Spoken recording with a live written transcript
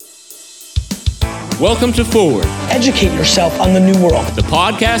Welcome to Forward, Educate yourself on the new world. the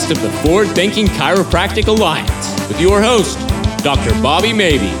podcast of the Forward Thinking Chiropractic Alliance, with your host, Dr. Bobby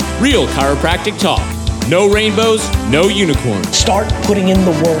Maybe. Real chiropractic talk. No rainbows, no unicorns. Start putting in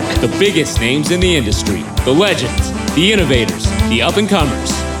the work. The biggest names in the industry, the legends, the innovators, the up-and-comers.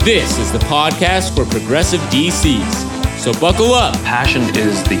 This is the podcast for progressive DCs. So buckle up. Passion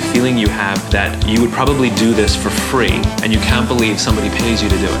is the feeling you have that you would probably do this for free, and you can't believe somebody pays you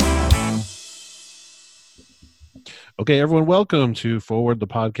to do it. Okay, everyone, welcome to Forward, the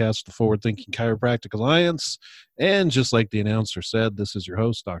podcast, the Forward Thinking Chiropractic Alliance. And just like the announcer said, this is your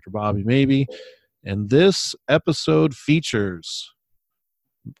host, Dr. Bobby Maybe. And this episode features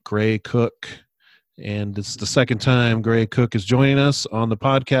Gray Cook. And it's the second time Gray Cook is joining us on the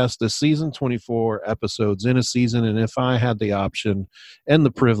podcast this season, 24 episodes in a season. And if I had the option and the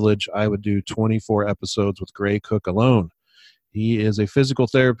privilege, I would do 24 episodes with Gray Cook alone. He is a physical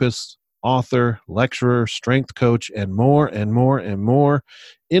therapist, author, lecturer, strength coach, and more,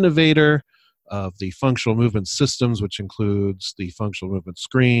 innovator of the functional movement systems, which includes the functional movement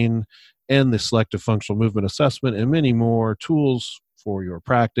screen and the selective functional movement assessment, and many more tools for your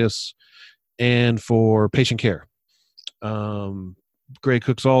practice and for patient care. Gray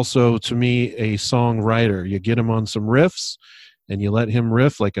Cook's also, to me, a songwriter. You get him on some riffs, and you let him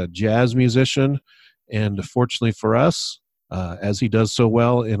riff like a jazz musician, and fortunately for us, as he does so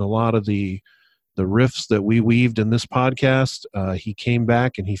well in a lot of the riffs that we weaved in this podcast, he came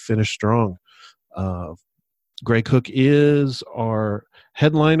back and he finished strong. Gray Cook is our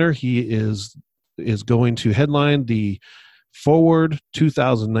headliner. He is going to headline the Forward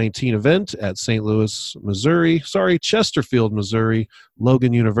 2019 event at Chesterfield, Missouri,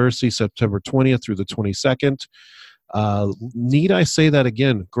 Logan University, September 20th through the 22nd. Need I say that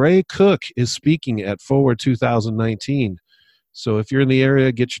again? Gray Cook is speaking at Forward 2019. So if you're in the area,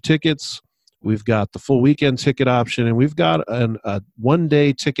 get your tickets. We've got the full weekend ticket option, and we've got a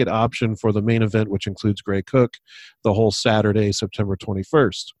one-day ticket option for the main event, which includes Gray Cook, the whole Saturday, September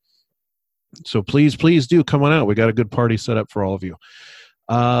 21st. So please do come on out. We got a good party set up for all of you.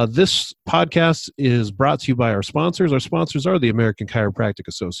 This podcast is brought to you by our sponsors. Our sponsors are the American Chiropractic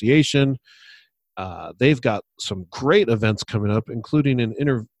Association. They've got some great events coming up, including an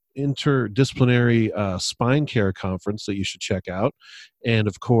interdisciplinary spine care conference that you should check out. And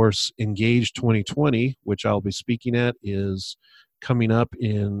of course, Engage 2020, which I'll be speaking at, is coming up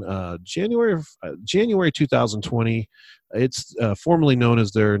in January 2020. It's formerly known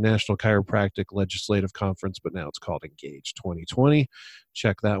as their National Chiropractic Legislative Conference, but now it's called Engage 2020.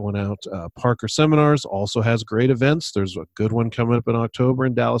 Check that one out. Parker Seminars also has great events. There's a good one coming up in October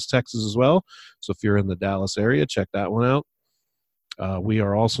in Dallas, Texas as well. So if you're in the Dallas area, check that one out. We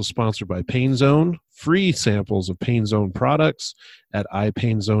are also sponsored by Pain Zone. Free samples of Pain Zone products at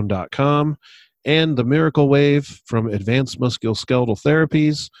ipainzone.com. And the Miracle Wave from Advanced Musculoskeletal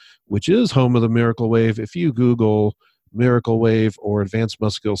Therapies, which is home of the Miracle Wave. If you Google Miracle Wave or Advanced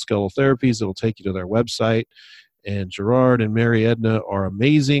Musculoskeletal Therapies, it'll take you to their website. And Gerard and Mary Edna are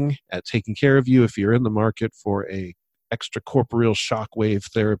amazing at taking care of you if you're in the market for a extracorporeal shockwave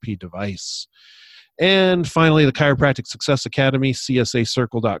therapy device. And finally, the Chiropractic Success Academy,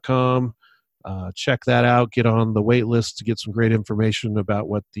 csacircle.com. Check that out. Get on the wait list to get some great information about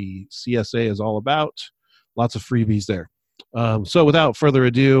what the CSA is all about. Lots of freebies there. So without further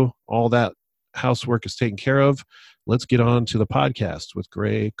ado, all that housework is taken care of. Let's get on to the podcast with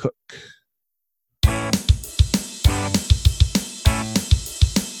Gray Cook.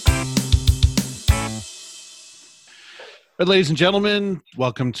 Right, ladies and gentlemen,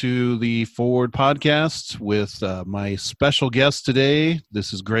 welcome to the Forward podcast with my special guest today.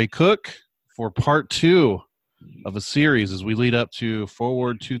 This is Gray Cook for part 2 of a series as we lead up to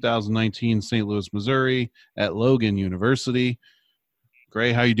Forward 2019 St. Louis, Missouri at Logan University.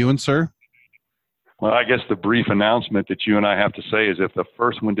 Gray, how you doing, sir? Well, I guess the brief announcement that you and I have to say is if the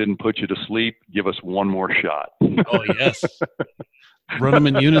first one didn't put you to sleep, give us one more shot. Oh, yes. Run them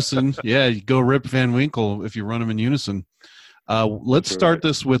in unison. Yeah, you go Rip Van Winkle if you run them in unison. Let's start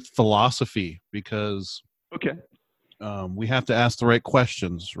this with philosophy because we have to ask the right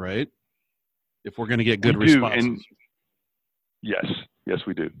questions, right? If we're going to get good responses. Yes,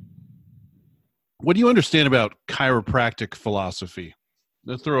 we do. What do you understand about chiropractic philosophy?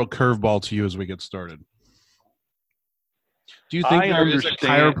 Let's throw a curveball to you as we get started. Do you think there is a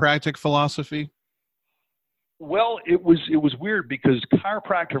chiropractic philosophy? Well, it was weird because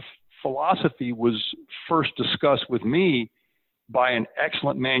chiropractic philosophy was first discussed with me by an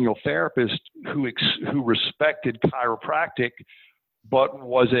excellent manual therapist who respected chiropractic but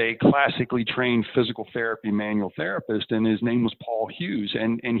was a classically trained physical therapy manual therapist, and his name was Paul Hughes,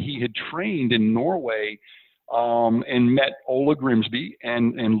 and he had trained in Norway and met Ola Grimsby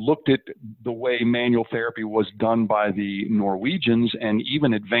and looked at the way manual therapy was done by the Norwegians, and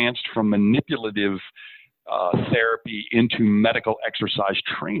even advanced from manipulative therapy into medical exercise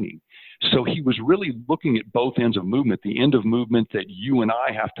training. So he was really looking at both ends of movement, the end of movement that you and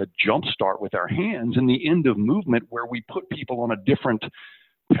I have to jumpstart with our hands, and the end of movement where we put people on a different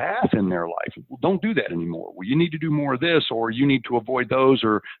path in their life. Well, don't do that anymore. Well, you need to do more of this, or you need to avoid those,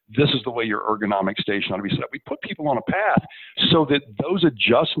 or this is the way your ergonomic station ought to be set up. We put people on a path so that those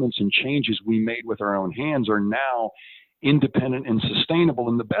adjustments and changes we made with our own hands are now independent and sustainable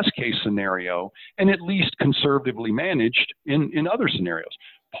in the best case scenario, and at least conservatively managed in other scenarios.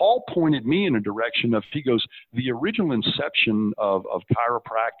 Paul pointed me in a direction of, he goes, the original inception of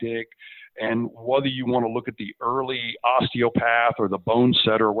chiropractic, and whether you want to look at the early osteopath or the bone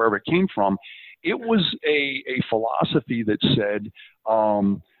setter or wherever it came from, it was a philosophy that said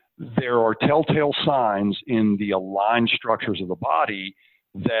there are telltale signs in the aligned structures of the body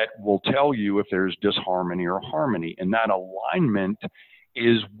that will tell you if there's disharmony or harmony. And that alignment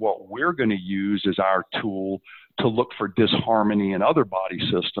is what we're going to use as our tool to look for disharmony in other body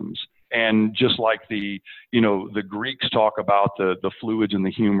systems. And just like the Greeks talk about the fluids and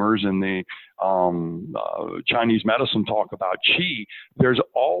the humors, and the Chinese medicine talk about qi, there's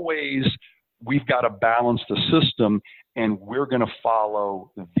always, we've got to balance the system, and we're going to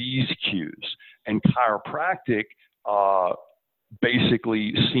follow these cues. And chiropractic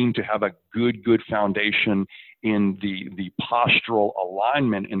basically seem to have a good foundation in the postural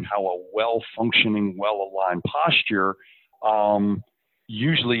alignment, and how a well-functioning, well-aligned posture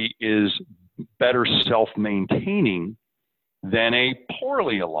usually is better self-maintaining than a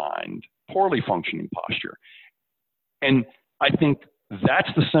poorly aligned, poorly functioning posture. And I think that's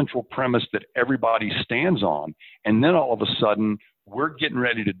the central premise that everybody stands on. And then all of a sudden, we're getting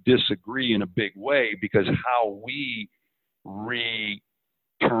ready to disagree in a big way, because how we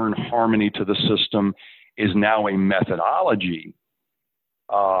return harmony to the system is now a methodology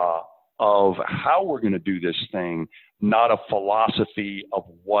of how we're going to do this thing, not a philosophy of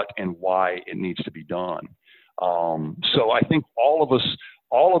what and why it needs to be done. So I think all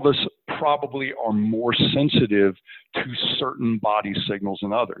of us probably are more sensitive to certain body signals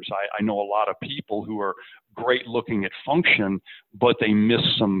than others. I know a lot of people who are great looking at function, but they miss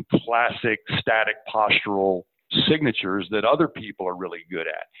some classic static postural signatures that other people are really good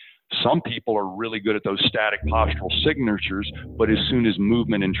at. Some people are really good at those static postural signatures, but as soon as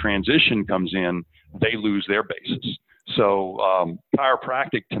movement and transition comes in, they lose their basis. So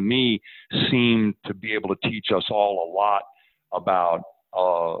chiropractic, to me, seemed to be able to teach us all a lot about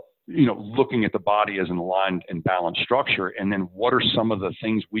looking at the body as an aligned and balanced structure, and then what are some of the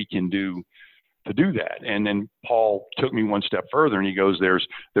things we can do to do that. And then Paul took me one step further, and he goes, there's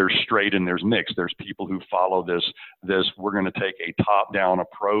straight and there's mixed. There's people who follow this, we're going to take a top-down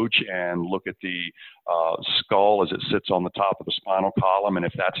approach and look at the skull as it sits on the top of the spinal column. And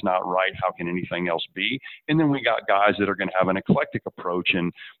if that's not right, how can anything else be? And then we got guys that are going to have an eclectic approach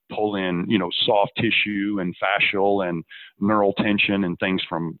and pull in, soft tissue and fascial and neural tension and things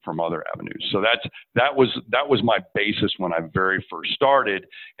from other avenues. So that was my basis when I very first started.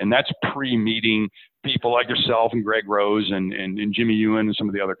 And that's pre-meeting people like yourself and Greg Rose and Jimmy Ewan and some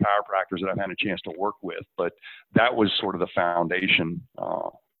of the other chiropractors that I've had a chance to work with. But that was sort of the foundation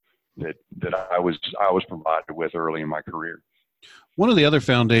that I was provided with early in my career. One of the other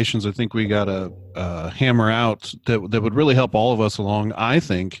foundations I think we got to hammer out that would really help all of us along, I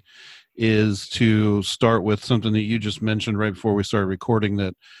think, is to start with something that you just mentioned right before we started recording,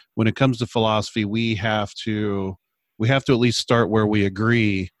 that when it comes to philosophy, we have to at least start where we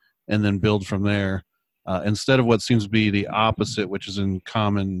agree and then build from there, instead of what seems to be the opposite, which is in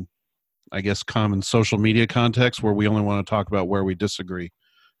common social media context, where we only want to talk about where we disagree.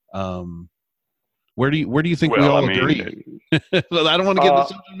 Where do you think we all agree? I don't want to get into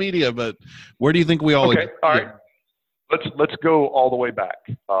social media, but where do you think we all agree? All right. Let's go all the way back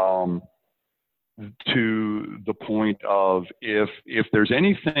to the point of if there's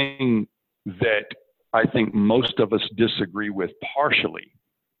anything that I think most of us disagree with partially,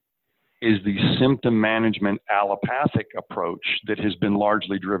 is the symptom management allopathic approach that has been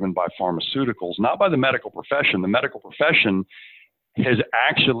largely driven by pharmaceuticals, not by the medical profession. The medical profession has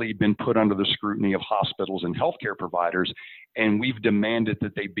actually been put under the scrutiny of hospitals and healthcare providers, and we've demanded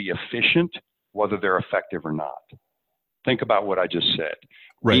that they be efficient, whether they're effective or not. Think about what I just said.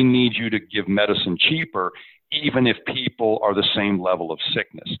 Right. We need you to give medicine cheaper, even if people are the same level of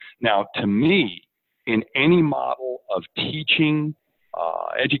sickness. Now, to me, in any model of teaching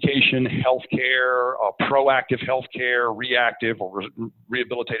education, healthcare, proactive healthcare, reactive or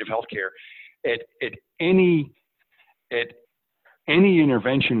rehabilitative healthcare. At any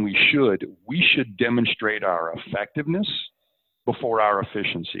intervention we should demonstrate our effectiveness before our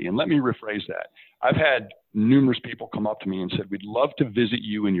efficiency. And let me rephrase that. I've had numerous people come up to me and said, we'd love to visit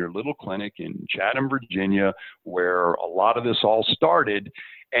you in your little clinic in Chatham, Virginia, where a lot of this all started,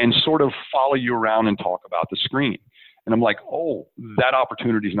 and sort of follow you around and talk about the screen. And I'm like, oh, that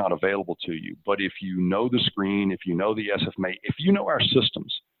opportunity is not available to you. But if you know the screen, if you know the SFMA, if you know our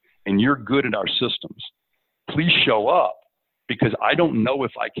systems and you're good at our systems, please show up, because I don't know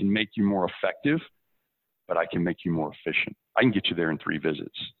if I can make you more effective, but I can make you more efficient. I can get you there in 3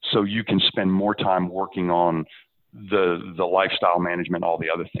 visits. So you can spend more time working on the lifestyle management, all the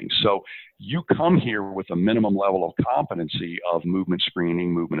other things. So you come here with a minimum level of competency of movement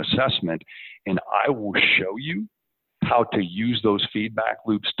screening, movement assessment, and I will show you how to use those feedback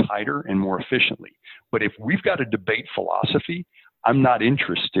loops tighter and more efficiently. But if we've got a debate philosophy, I'm not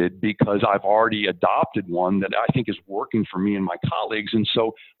interested, because I've already adopted one that I think is working for me and my colleagues. And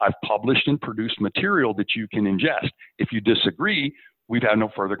so I've published and produced material that you can ingest. If you disagree, we've had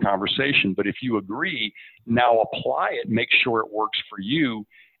no further conversation. But if you agree, now apply it, make sure it works for you.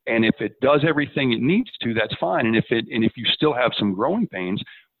 And if it does everything it needs to, that's fine. And if you still have some growing pains,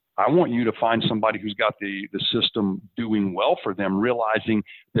 I want you to find somebody who's got the system doing well for them, realizing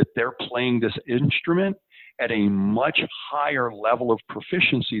that they're playing this instrument at a much higher level of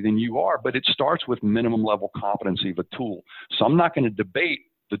proficiency than you are, but it starts with minimum level competency of a tool. So I'm not going to debate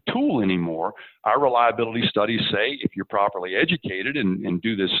the tool anymore. Our reliability studies say if you're properly educated and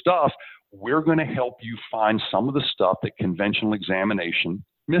do this stuff, we're going to help you find some of the stuff that conventional examination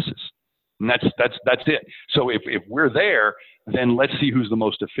misses. And that's it. So if we're there, then let's see who's the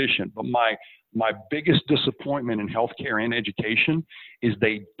most efficient. But my biggest disappointment in healthcare and education is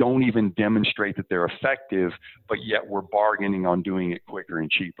they don't even demonstrate that they're effective, but yet we're bargaining on doing it quicker and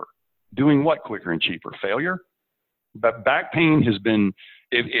cheaper. Doing what quicker and cheaper? Failure? But back pain has been,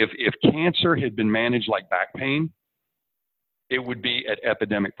 if cancer had been managed like back pain, it would be at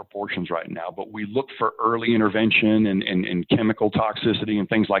epidemic proportions right now. But we look for early intervention and chemical toxicity and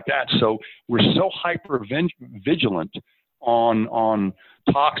things like that. So we're so hyper vigilant on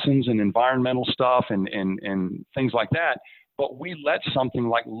toxins and environmental stuff and things like that. But we let something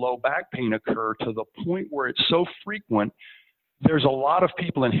like low back pain occur to the point where it's so frequent. There's a lot of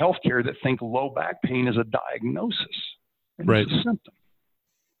people in healthcare that think low back pain is a diagnosis. And right. It's a symptom.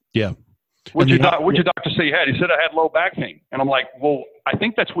 Yeah. What'd your doctor say you had? He said I had low back pain. And I'm like, well, I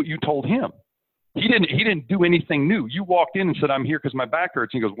think that's what you told him. He didn't do anything new. You walked in and said, I'm here because my back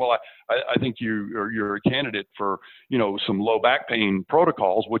hurts. And he goes, well, I think you're a candidate for, some low back pain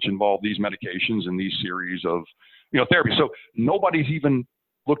protocols, which involve these medications and these series of, therapy. So nobody's even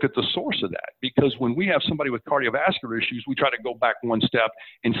looked at the source of that, because when we have somebody with cardiovascular issues, we try to go back one step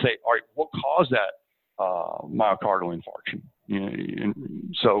and say, all right, what caused that myocardial infarction?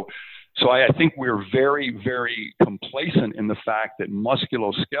 And so I think we're very, very complacent in the fact that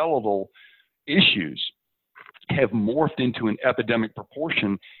musculoskeletal issues have morphed into an epidemic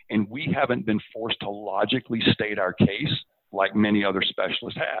proportion, and we haven't been forced to logically state our case like many other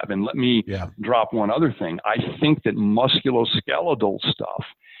specialists have. And let me drop one other thing. I think that musculoskeletal stuff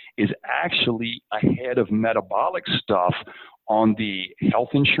is actually ahead of metabolic stuff on the health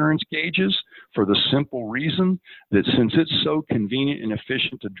insurance gauges, for the simple reason that since it's so convenient and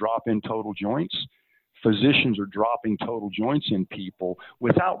efficient to drop in total joints, physicians are dropping total joints in people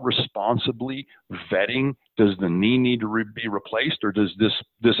without responsibly vetting, does the knee need to be replaced, or does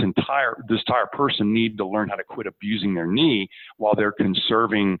this entire person need to learn how to quit abusing their knee while they're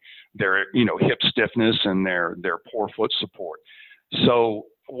conserving their hip stiffness and their poor foot support. So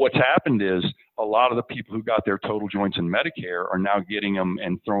what's happened is a lot of the people who got their total joints in Medicare are now getting them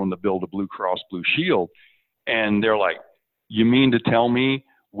and throwing the bill to Blue Cross Blue Shield, and they're like, you mean to tell me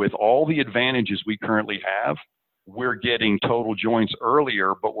with all the advantages we currently have, we're getting total joints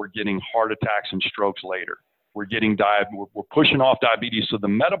earlier, but we're getting heart attacks and strokes later. We're pushing off diabetes. So the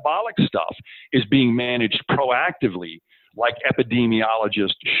metabolic stuff is being managed proactively, like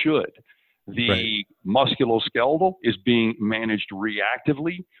epidemiologists should. The musculoskeletal is being managed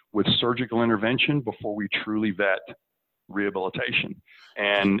reactively with surgical intervention before we truly vet rehabilitation.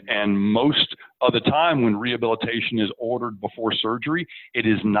 And most of the time when rehabilitation is ordered before surgery, it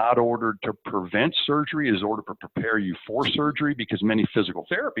is not ordered to prevent surgery, it is ordered to prepare you for surgery, because many physical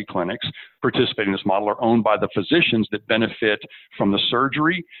therapy clinics participating in this model are owned by the physicians that benefit from the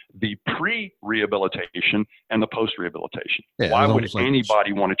surgery, the pre-rehabilitation, and the post-rehabilitation. Why would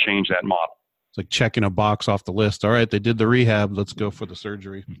anybody want to change that model? It's like checking a box off the list. All right, they did the rehab. Let's go for the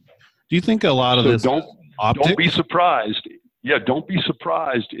surgery. Do you think a lot of this don't optics? be surprised. Yeah, don't be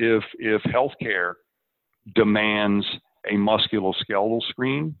surprised if healthcare demands a musculoskeletal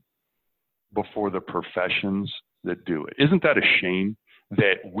screen before the professions that do it. Isn't that a shame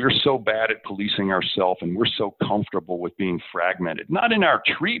that we're so bad at policing ourselves and we're so comfortable with being fragmented, not in our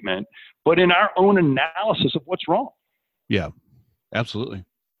treatment, but in our own analysis of what's wrong? Yeah, absolutely.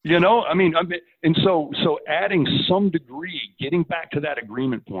 And so adding some degree, getting back to that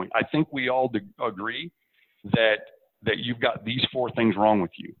agreement point, I think we all agree that you've got these 4 things wrong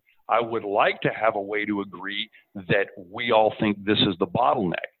with you. I would like to have a way to agree that we all think this is the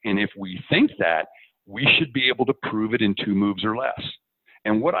bottleneck. And if we think that, we should be able to prove it in 2 moves or less.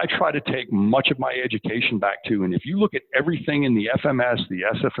 And what I try to take much of my education back to, and if you look at everything in the FMS, the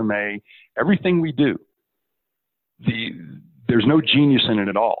SFMA, everything we do, there's no genius in it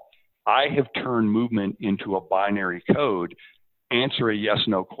at all. I have turned movement into a binary code. Answer a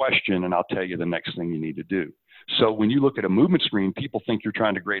yes/no question, and I'll tell you the next thing you need to do. So when you look at a movement screen, people think you're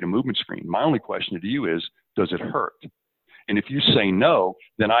trying to grade a movement screen. My only question to you is, does it hurt? And if you say no,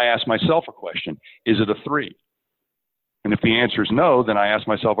 then I ask myself a question. Is it a 3? And if the answer is no, then I ask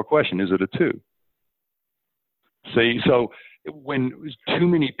myself a question. Is it a 2? See, so when too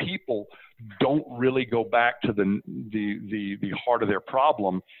many people don't really go back to the heart of their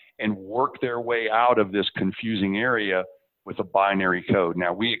problem and work their way out of this confusing area with a binary code.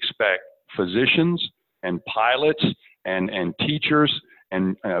 Now, we expect physicians and pilots and teachers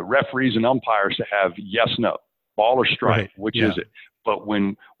and referees and umpires to have yes, no, ball or strike, right. Which Yeah. is it? But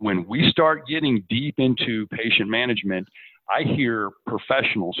when we start getting deep into patient management, I hear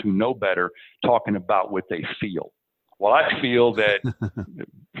professionals who know better talking about what they feel. Well, I feel that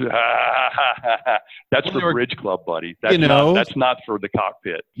that's for Bridge Club, buddy. That's not for the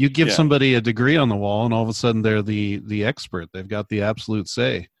cockpit. You give somebody a degree on the wall, and all of a sudden they're the expert. They've got the absolute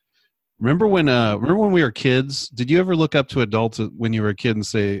say. Remember when we were kids? Did you ever look up to adults when you were a kid and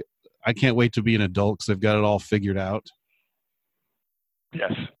say, "I can't wait to be an adult because they've got it all figured out"?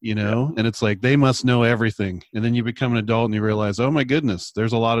 Yes. And it's like they must know everything. And then you become an adult and you realize, oh my goodness,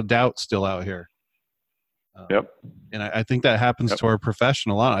 there's a lot of doubt still out here. Yep. And I think that happens to our profession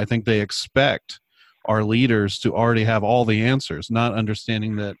a lot. I think they expect our leaders to already have all the answers, not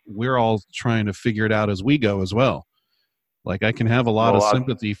understanding that we're all trying to figure it out as we go as well. Like I can have a lot of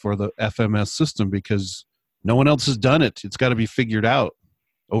sympathy for the FMS system because no one else has done it. It's got to be figured out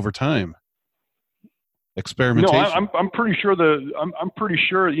over time. Experimentation. No, I'm pretty sure the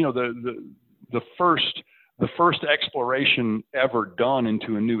first exploration ever done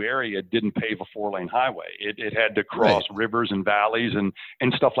into a new area didn't pave a 4-lane highway. It had to cross rivers and valleys and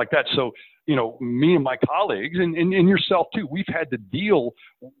stuff like that. So, me and my colleagues and yourself too, we've had to deal.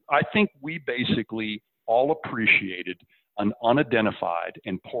 I think we basically all appreciated an unidentified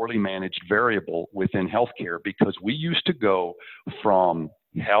and poorly managed variable within healthcare because we used to go from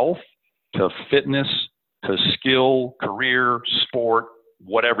health to fitness to skill, career, sport,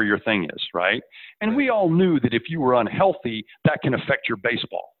 whatever your thing is, right? And we all knew that if you were unhealthy, that can affect your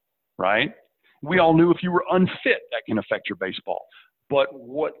baseball, right? We all knew if you were unfit, that can affect your baseball. But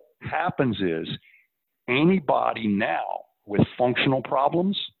what happens is anybody now with functional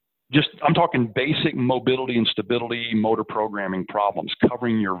problems, I'm talking basic mobility and stability, motor programming problems,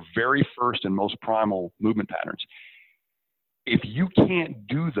 covering your very first and most primal movement patterns. If you can't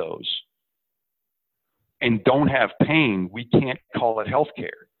do those and don't have pain, we can't call it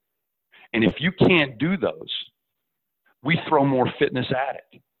healthcare. And if you can't do those, we throw more fitness at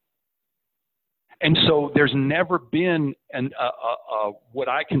it. And so there's never been what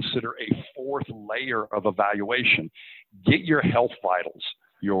I consider a 4th layer of evaluation. Get your health vitals,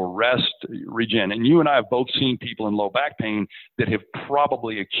 your rest, regen. And you and I have both seen people in low back pain that have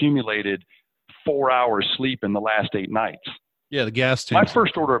probably accumulated 4 hours sleep in the last 8 nights. Yeah, the gas tank. My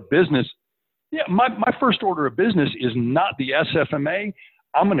first order of business is not the SFMA.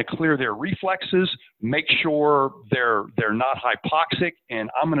 I'm going to clear their reflexes, make sure they're not hypoxic, and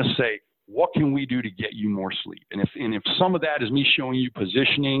I'm going to say, what can we do to get you more sleep? And if some of that is me showing you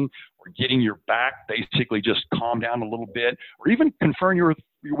positioning or getting your back basically just calm down a little bit, or even conferring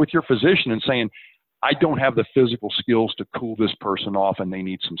with your physician and saying, I don't have the physical skills to cool this person off and they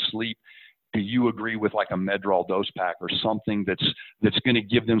need some sleep. Do you agree with like a Medrol dose pack or something that's going to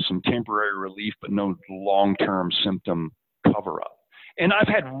give them some temporary relief but no long-term symptom cover-up? And I've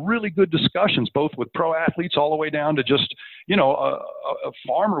had really good discussions, both with pro athletes all the way down to just, a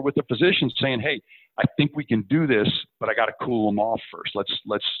farmer with a physician saying, hey, I think we can do this, but I got to cool them off first.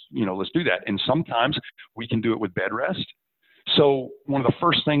 Let's do that. And sometimes we can do it with bed rest. So one of the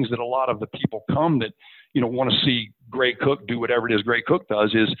first things that a lot of the people come that, want to see Gray Cook do whatever it is Gray Cook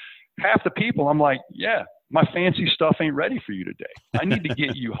does is half the people I'm like, yeah, my fancy stuff ain't ready for you today. I need to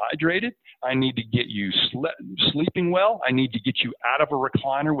get you hydrated. I need to get you sleeping well. I need to get you out of a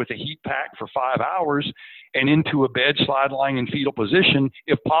recliner with a heat pack for 5 hours and into a bed, slide lying in fetal position,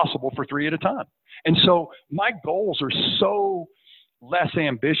 if possible, for 3 at a time. And so my goals are so less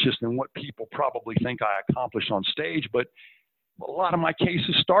ambitious than what people probably think I accomplished on stage, but a lot of my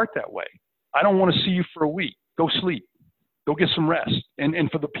cases start that way. I don't want to see you for a week. Go sleep. Go get some rest. And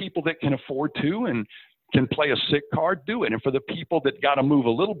for the people that can afford to and can play a sick card, do it. And for the people that got to move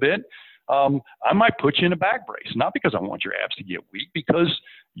a little bit, I might put you in a back brace, not because I want your abs to get weak, because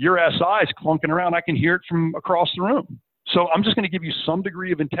your SI is clunking around. I can hear it from across the room. So I'm just going to give you some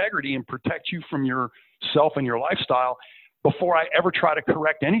degree of integrity and protect you from yourself and your lifestyle before I ever try to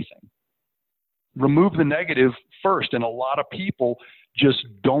correct anything. Remove the negative first. And a lot of people just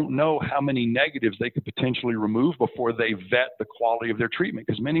don't know how many negatives they could potentially remove before they vet the quality of their treatment,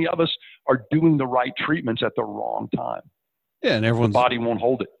 because many of us are doing the right treatments at the wrong time. Yeah, and the body won't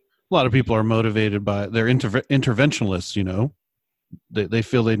hold it. A lot of people are motivated by their interventionalists, They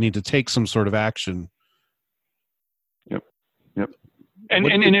feel they need to take some sort of action. Yep.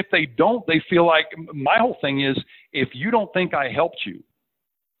 And if they don't, they feel like, my whole thing is, if you don't think I helped you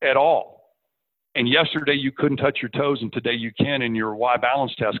at all, and yesterday you couldn't touch your toes and today you can, and your Y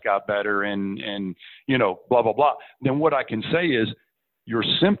balance test got better and blah, blah, blah, then what I can say is your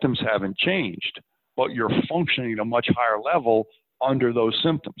symptoms haven't changed, but you're functioning at a much higher level under those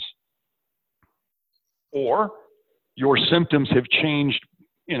symptoms. Or your symptoms have changed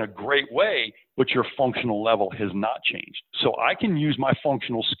in a great way, but your functional level has not changed. So I can use my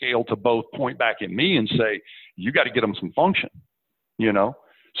functional scale to both point back at me and say, you got to get them some function,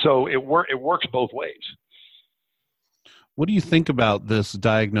 So it works both ways. What do you think about this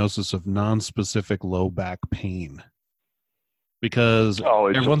diagnosis of nonspecific low back pain? Because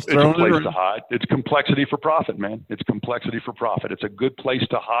everyone's throwing it's a place to hide. It's complexity for profit, man. It's complexity for profit. It's a good place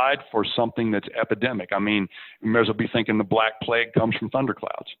to hide for something that's epidemic. I mean, you may as well be thinking the Black Plague comes from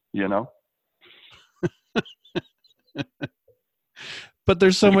thunderclouds, But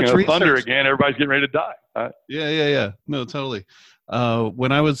there's so much research. Thunder again, everybody's getting ready to die. Yeah. No, totally.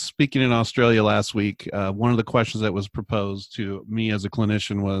 When I was speaking in Australia last week, one of the questions that was proposed to me as a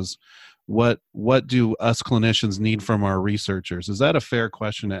clinician was, what do us clinicians need from our researchers? Is that a fair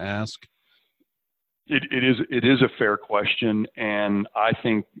question to ask? It is a fair question. And I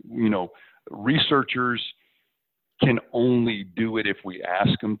think, researchers can only do it if we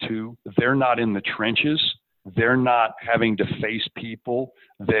ask them to. They're not in the trenches. They're not having to face people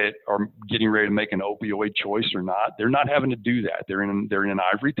that are getting ready to make an opioid choice or not. They're not having to do that. They're in an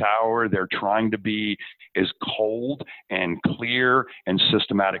ivory tower. They're trying to be as cold and clear and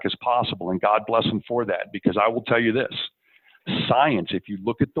systematic as possible. And God bless them for that, because I will tell you this, science, if you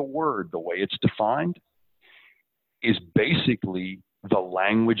look at the word, the way it's defined, is basically the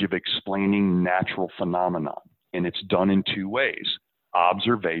language of explaining natural phenomenon. And it's done in two ways,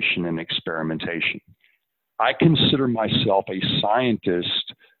 observation and experimentation. I consider myself a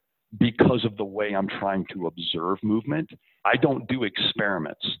scientist because of the way I'm trying to observe movement. I don't do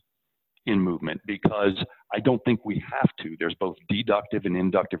experiments in movement because I don't think we have to. There's both deductive and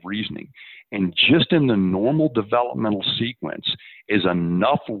inductive reasoning. And just in the normal developmental sequence is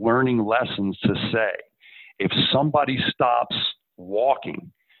enough learning lessons to say, if somebody stops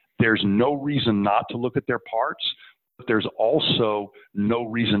walking, there's no reason not to look at their parts. There's also no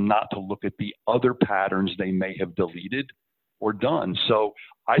reason not to look at the other patterns they may have deleted or done. So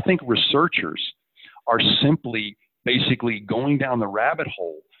I think researchers are simply basically going down the rabbit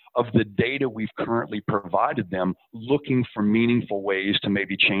hole of the data we've currently provided them, looking for meaningful ways to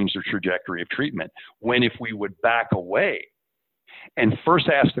maybe change their trajectory of treatment. When if we would back away and first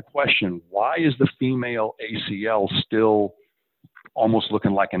ask the question, why is the female ACL still almost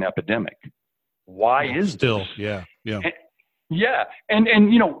looking like an epidemic? Why is still this? Yeah. And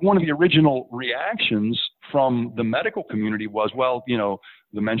one of the original reactions from the medical community was,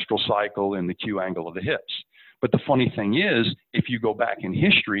 the menstrual cycle and the Q angle of the hips. But the funny thing is, if you go back in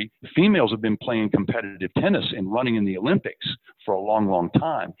history, females have been playing competitive tennis and running in the Olympics for a long, long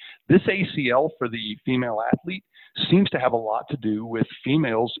time. This ACL for the female athlete seems to have a lot to do with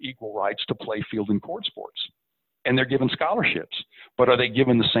females' equal rights to play field and court sports. And they're given scholarships, but are they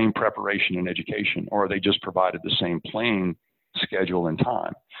given the same preparation and education, or are they just provided the same playing schedule and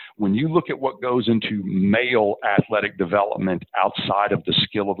time? When you look at what goes into male athletic development outside of the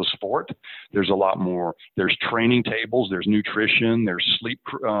skill of the sport, there's a lot more. There's training tables, there's nutrition, there's sleep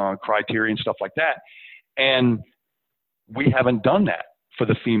criteria and stuff like that. And We haven't done that for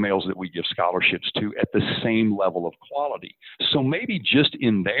the females that we give scholarships to at the same level of quality. So maybe just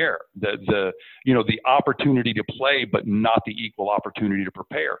in there, the opportunity to play, but not the equal opportunity to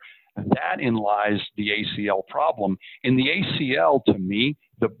prepare. That in lies the ACL problem. In the ACL, to me,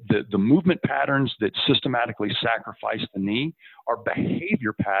 the movement patterns that systematically sacrifice the knee are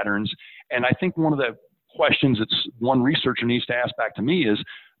behavior patterns. And I think one of the questions that one researcher needs to ask back to me is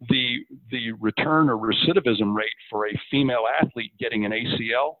the return or recidivism rate for a female athlete getting an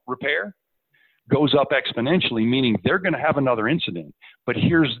ACL repair goes up exponentially, meaning they're going to have another incident. But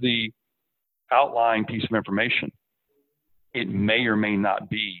here's the outlying piece of information. It may or may not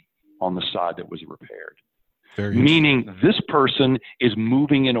be on the side that was repaired. Meaning this person is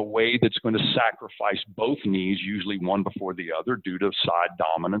moving in a way that's going to sacrifice both knees, usually one before the other, due to side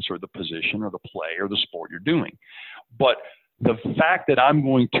dominance or the position or the play or the sport you're doing. But the fact that I'm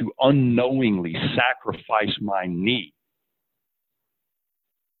going to unknowingly sacrifice my knee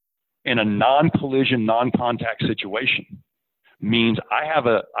in a non-collision, non-contact situation means I have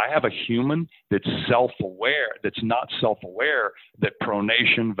a human that's self-aware, that's not self-aware that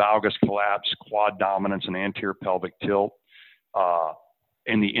pronation, valgus collapse, quad dominance, and anterior pelvic tilt,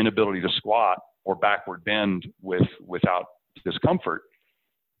 and the inability to squat or backward bend without discomfort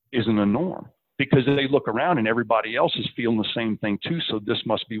isn't a norm. Because they look around and everybody else is feeling the same thing too. So this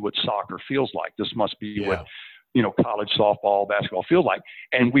must be what soccer feels like. This must be what college softball, basketball feel like.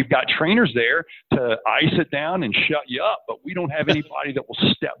 And we've got trainers there to ice it down and shut you up, but we don't have anybody that will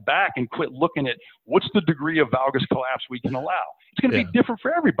step back and quit looking at what's the degree of valgus collapse we can allow. It's going to be different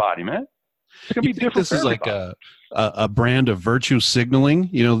for everybody, man. It's going to be different. This is like a brand of virtue signaling,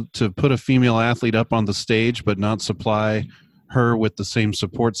 to put a female athlete up on the stage, but not supply her with the same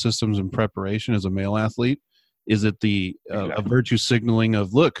support systems and preparation as a male athlete. Is it a virtue signaling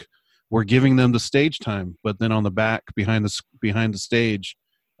of, look, we're giving them the stage time, but then on the back behind the stage,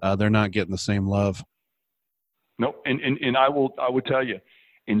 they're not getting the same love. No, and I would tell you,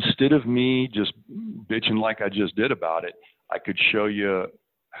 instead of me just bitching like I just did about it, I could show you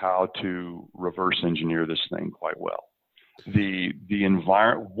how to reverse engineer this thing quite well. The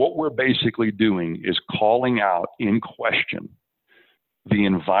environment, what we're basically doing is calling out in question the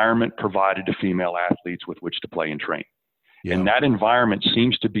environment provided to female athletes with which to play and train. Yeah. And that environment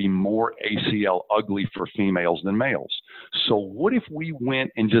seems to be more ACL ugly for females than males. So what if we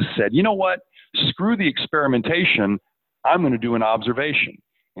went and just said, you know what, screw the experimentation, I'm going to do an observation.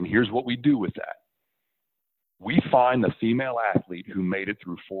 And here's what we do with that. We find the female athlete who made it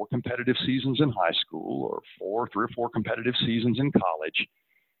through 4 competitive seasons in high school or 3 or 4 competitive seasons in college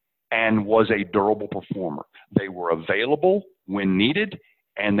and was a durable performer. They were available when needed,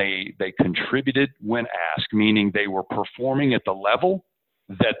 and they contributed when asked, meaning they were performing at the level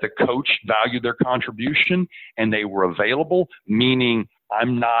that the coach valued their contribution, and they were available, meaning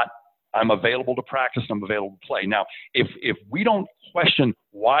I'm available to practice, I'm available to play. Now, if we don't question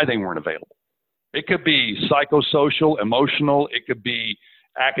why they weren't available, it could be psychosocial, emotional, it could be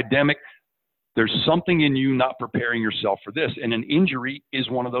academic. There's something in you not preparing yourself for this, and an injury is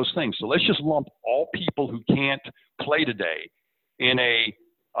one of those things. So let's just lump all people who can't play today in a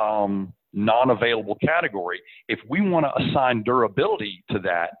non-available category. If we want to assign durability to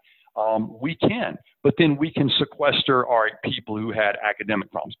that, we can. But then we can sequester people who had academic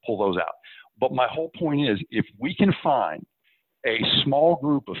problems, pull those out. But my whole point is, if we can find a small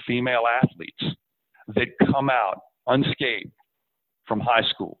group of female athletes that come out unscathed from high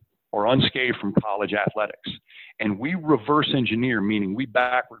school or unscathed from college athletics, and we reverse engineer, meaning we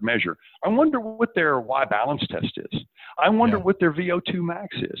backward measure. I wonder what their Y balance test is. I wonder what their VO2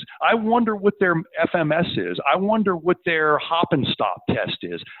 max is. I wonder what their FMS is. I wonder what their hop and stop test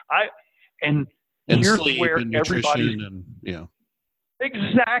is. And here's where everybody.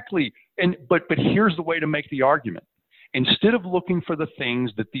 Exactly. But here's the way to make the argument. Instead of looking for the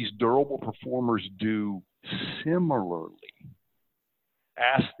things that these durable performers do similarly,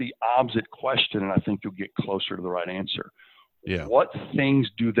 ask the opposite question, and I think you'll get closer to the right answer. Yeah. What things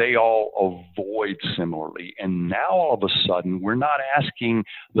do they all avoid similarly? And now all of a sudden, we're not asking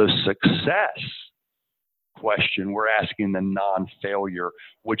the success question, we're asking the non-failure,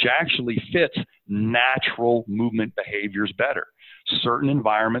 which actually fits natural movement behaviors better. Certain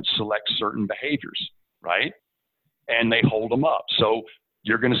environments select certain behaviors, right? And they hold them up. So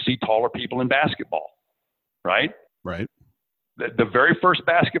you're going to see taller people in basketball, right? Right. The very first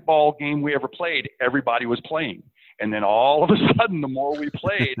basketball game we ever played, everybody was playing. And then all of a sudden, the more we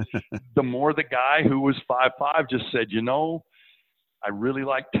played, the more the guy who was 5'5" just said, I really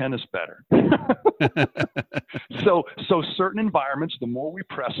like tennis better. So certain environments, the more we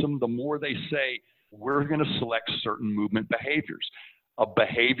press them, the more they say, we're going to select certain movement behaviors. A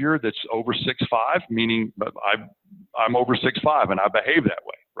behavior that's over 6'5", meaning I'm over 6'5" and I behave that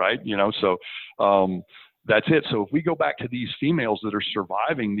way, right? So that's it. So if we go back to these females that are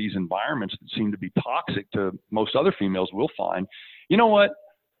surviving these environments that seem to be toxic to most other females, we'll find, you know what?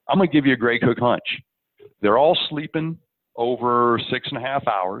 I'm going to give you a Gray Cook hunch. They're all sleeping over 6.5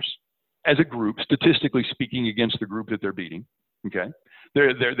 hours as a group, statistically speaking, against the group that they're beating. Okay.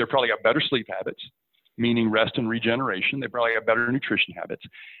 They're probably got better sleep habits, meaning rest and regeneration. They probably have better nutrition habits.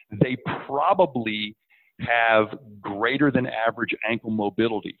 They probably have greater than average ankle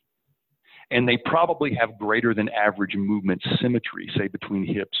mobility. And they probably have greater than average movement symmetry, say between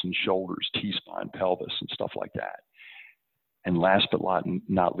hips and shoulders, T-spine, pelvis, and stuff like that. And last but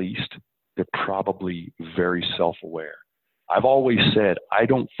not least, they're probably very self-aware. I've always said, I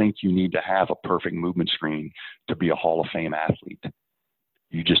don't think you need to have a perfect movement screen to be a Hall of Fame athlete.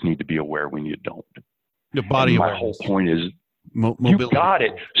 You just need to be aware when you don't. The body my awareness. whole point is, mobility. You got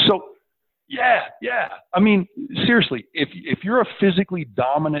it. So, yeah. I mean, seriously, if you're a physically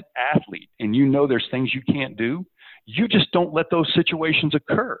dominant athlete and you know there's things you can't do, you just don't let those situations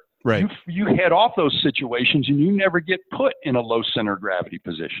occur. Right. You head off those situations and you never get put in a low center of gravity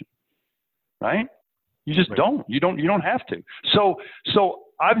position. Right? You just don't. You don't have to. So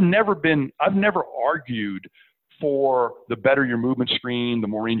I've never argued for the better your movement screen, the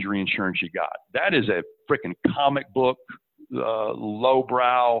more injury insurance you got. That is a freaking comic book,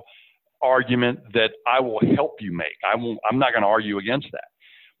 lowbrow argument that I will help you make. I'm not going to argue against that.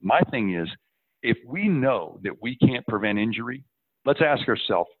 My thing is, if we know that we can't prevent injury, let's ask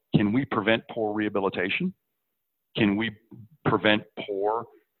ourselves, can we prevent poor rehabilitation? Can we prevent poor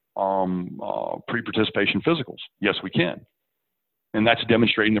pre-participation physicals? Yes, we can. And that's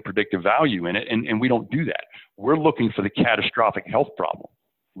demonstrating the predictive value in it. And we don't do that. We're looking for the catastrophic health problem.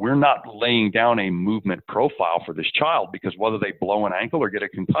 We're not laying down a movement profile for this child, because whether they blow an ankle or get a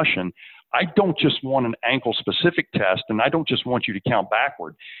concussion, I don't just want an ankle specific test, and I don't just want you to count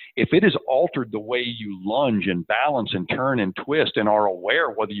backward. If it has altered the way you lunge and balance and turn and twist and are aware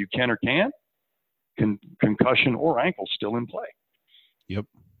whether you can or can't, concussion or ankle still in play. Yep.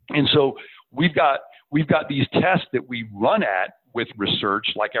 And so we've got these tests that we run at with research,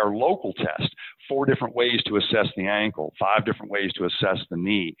 like our local test, 4 different ways to assess the ankle, 5 different ways to assess the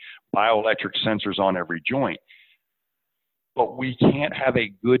knee, bioelectric sensors on every joint. But we can't have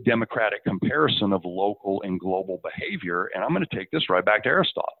a good democratic comparison of local and global behavior. And I'm going to take this right back to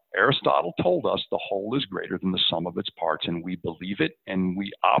Aristotle. Aristotle told us the whole is greater than the sum of its parts, and we believe it, and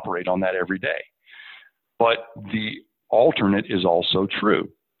we operate on that every day. But the alternate is also true.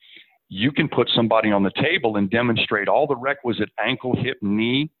 You can put somebody on the table and demonstrate all the requisite ankle, hip,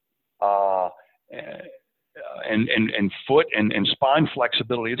 knee, and foot and spine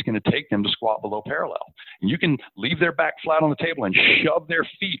flexibility it's going to take them to squat below parallel. And you can leave their back flat on the table and shove their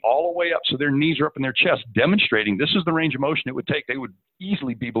feet all the way up so their knees are up in their chest, demonstrating this is the range of motion it would take. They would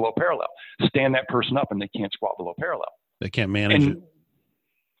easily be below parallel. Stand that person up and they can't squat below parallel. They can't manage it.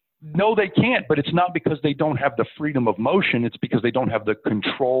 No, they can't, but it's not because they don't have the freedom of motion. It's because they don't have the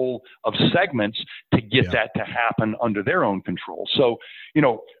control of segments to get that to happen under their own control. So,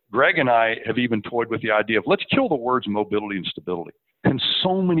 Greg and I have even toyed with the idea of let's kill the words mobility and stability. And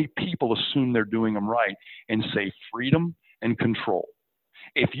so many people assume they're doing them right and say freedom and control.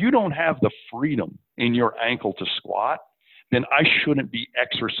 If you don't have the freedom in your ankle to squat, then I shouldn't be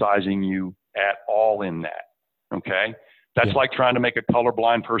exercising you at all in that. Okay? That's like trying to make a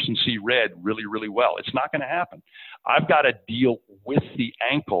colorblind person see red really, really well. It's not going to happen. I've got to deal with the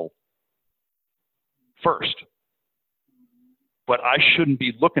ankle first. But I shouldn't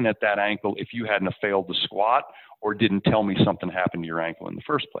be looking at that ankle if you hadn't failed to squat or didn't tell me something happened to your ankle in the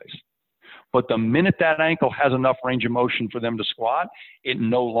first place. But the minute that ankle has enough range of motion for them to squat, it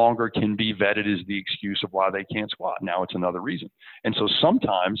no longer can be vetted as the excuse of why they can't squat. Now it's another reason. And so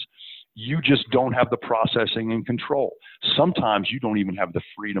sometimes you just don't have the processing and control. Sometimes you don't even have the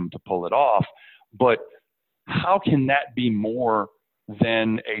freedom to pull it off. But how can that be more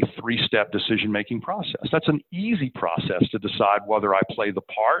than a 3-step decision-making process? That's an easy process to decide whether I play the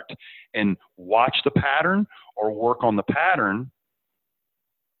part and watch the pattern or work on the pattern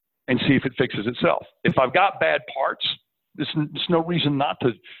and see if it fixes itself. If I've got bad parts, there's no reason not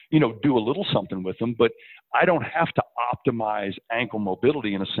to, do a little something with them, but I don't have to optimize ankle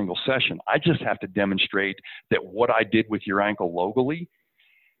mobility in a single session. I just have to demonstrate that what I did with your ankle locally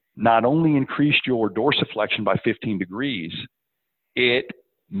not only increased your dorsiflexion by 15 degrees, it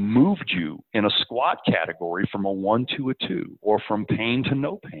moved you in a squat category from a 1 to a 2, or from pain to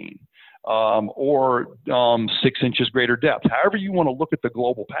no pain, or 6 inches greater depth. However you want to look at the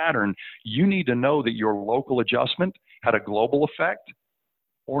global pattern, you need to know that your local adjustment had a global effect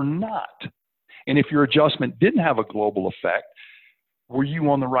or not. And if your adjustment didn't have a global effect, were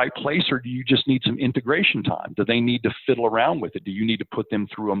you on the right place, or do you just need some integration time? Do they need to fiddle around with it? Do you need to put them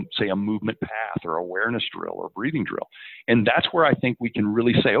through, say, a movement path or awareness drill or breathing drill? And that's where I think we can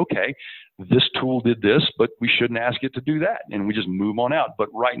really say, okay, this tool did this, but we shouldn't ask it to do that. And we just move on out. But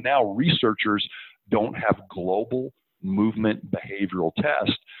right now, researchers don't have global movement behavioral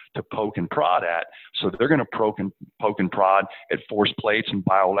tests to poke and prod at. So they're going to poke and prod at force plates and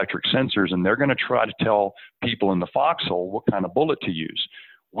bioelectric sensors, and they're going to try to tell people in the foxhole what kind of bullet to use.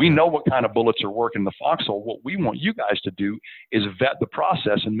 We know what kind of bullets are working in the foxhole. What we want you guys to do is vet the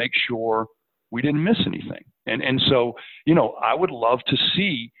process and make sure we didn't miss anything. And so, you know, I would love to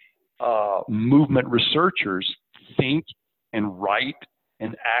see movement researchers think and write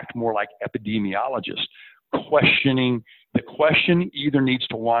and act more like epidemiologists. Questioning, the question either needs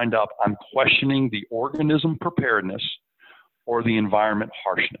to wind up, I'm questioning the organism preparedness or the environment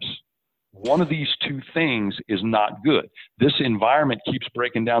harshness. One of these two things is not good. This environment keeps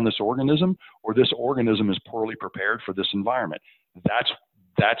breaking down this organism, or this organism is poorly prepared for this environment. That's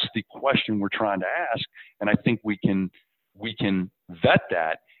the question we're trying to ask. And I think we can vet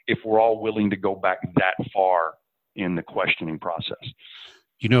that if we're all willing to go back that far in the questioning process.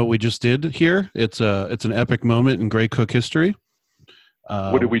 You know what we just did here? It's an epic moment in Gray Cook history.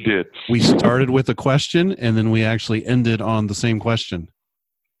 What did we do? We started with a question, and then we actually ended on the same question.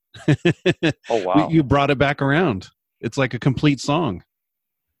 Oh, wow. You brought it back around. It's like a complete song.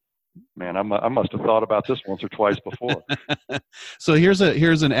 Man, I must have thought about this once or twice before. So here's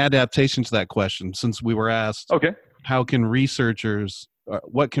an adaptation to that question. Since we were asked, okay, how can researchers,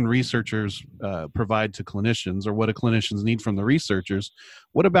 what can researchers provide to clinicians, or what do clinicians need from the researchers?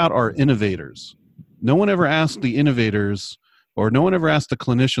 What about our innovators? No one ever asked the innovators, or no one ever asked the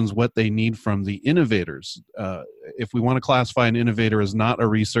clinicians what they need from the innovators. If we want to classify an innovator as not a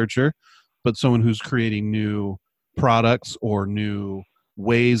researcher, but someone who's creating new products or new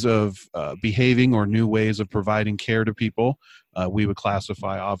ways of behaving or new ways of providing care to people, we would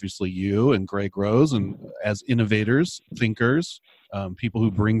classify obviously you and Greg Rose and as innovators, thinkers, people who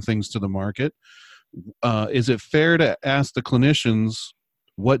bring things to the market. Is it fair to ask the clinicians,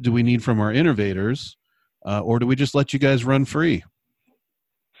 what do we need from our innovators? Or do we just let you guys run free?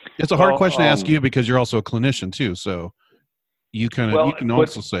 It's a hard question to ask you because you're also a clinician too. So you can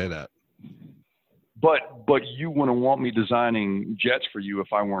also say that. But you wouldn't want me designing jets for you if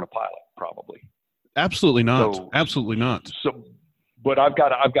I weren't a pilot, probably. Absolutely not. Absolutely not. So, but I've got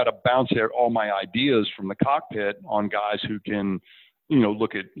to bounce all my ideas from the cockpit on guys who can,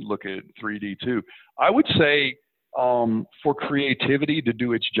 look at 3D too. I would say for creativity to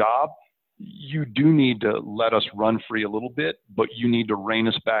do its job, you do need to let us run free a little bit, but you need to rein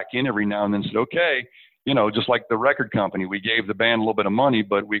us back in every now and then. Say, okay, just like the record company, we gave the band a little bit of money,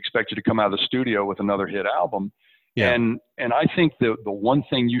 but we expect you to come out of the studio with another hit album. Yeah. And I think the one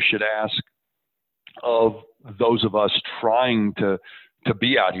thing you should ask of those of us trying to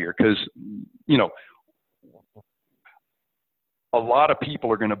be out here, because, a lot of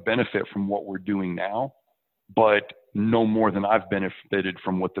people are going to benefit from what we're doing now, but no more than I've benefited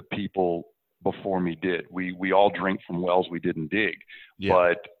from what the people before me did. We all drink from wells we didn't dig. Yeah.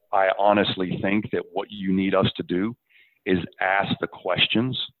 But I honestly think that what you need us to do is ask the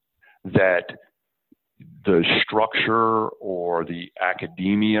questions that the structure or the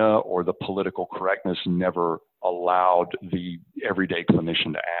academia or the political correctness never allowed the everyday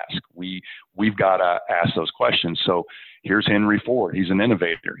clinician to ask. We've got to ask those questions. So here's Henry Ford. He's an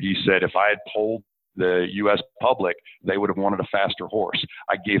innovator. He said, if I had polled the U.S. public, they would have wanted a faster horse.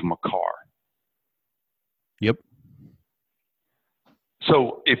 I gave them a car. Yep.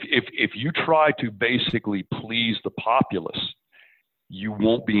 So if you try to basically please the populace, you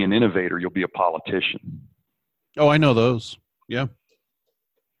won't be an innovator. You'll be a politician. Oh, I know those. Yeah.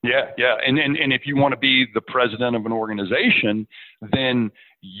 Yeah. Yeah. And if you want to be the president of an organization, then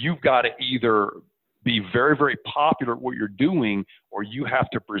you've got to either be very, very popular at what you're doing, or you have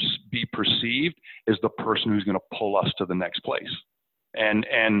to be perceived as the person who's going to pull us to the next place.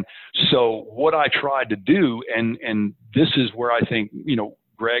 And so what I tried to do, and this is where I think,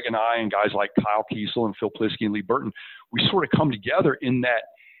 Greg and I and guys like Kyle Kiesel and Phil Plisky and Lee Burton, we sort of come together in that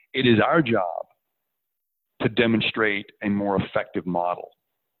it is our job to demonstrate a more effective model.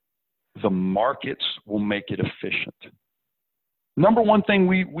 The markets will make it efficient. Number one thing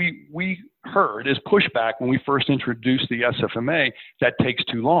we heard is pushback when we first introduced the SFMA, that takes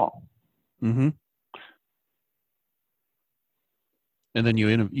too long. Mm-hmm. And then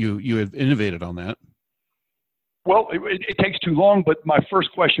you have innovated on that. Well, it takes too long, but my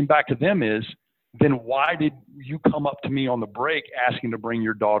first question back to them is, then why did you come up to me on the break asking to bring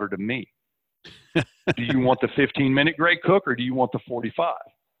your daughter to me? Do you want the 15-minute Greg Cook, or do you want the 45?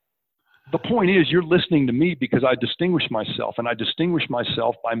 The point is, you're listening to me because I distinguish myself, and I distinguish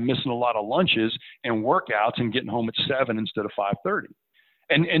myself by missing a lot of lunches and workouts and getting home at 7 instead of 5:30.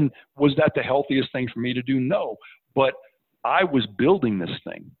 And was that the healthiest thing for me to do? No, but I was building this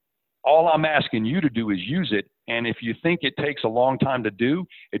thing. All I'm asking you to do is use it. And if you think it takes a long time to do,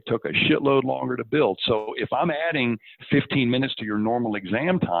 it took a shitload longer to build. So if I'm adding 15 minutes to your normal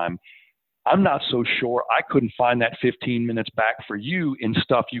exam time, I'm not so sure I couldn't find that 15 minutes back for you in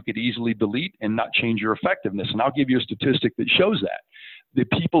stuff you could easily delete and not change your effectiveness. And I'll give you a statistic that shows that. The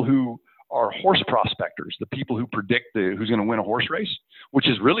people who are horse prospectors, the people who predict who's going to win a horse race, which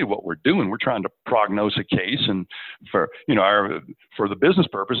is really what we're doing. We're trying to prognose a case, and for the business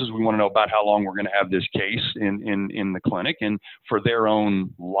purposes, we want to know about how long we're going to have this case in the clinic, and for their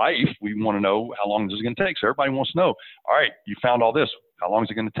own life, we want to know how long this is going to take. So everybody wants to know, all right, you found all this, how long is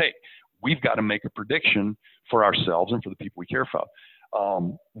it going to take? We've got to make a prediction for ourselves and for the people we care for.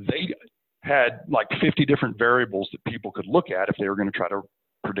 They had like 50 different variables that people could look at if they were going to try to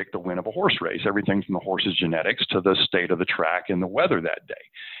predict the win of a horse race, everything from the horse's genetics to the state of the track and the weather that day.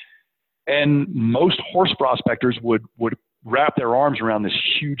 And most horse prospectors would wrap their arms around this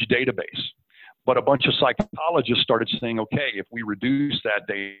huge database. But a bunch of psychologists started saying, okay, if we reduce that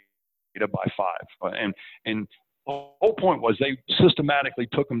data by 5, and the whole point was they systematically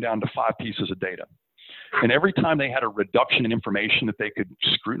took them down to 5 pieces of data. And every time they had a reduction in information that they could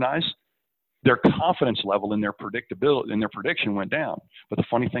scrutinize, their confidence level in their predictability and their prediction went down. But the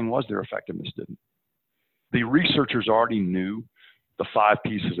funny thing was their effectiveness didn't. The researchers already knew the 5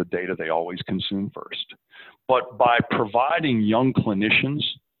 pieces of data they always consume first. But by providing young clinicians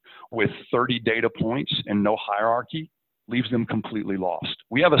with 30 data points and no hierarchy, leaves them completely lost.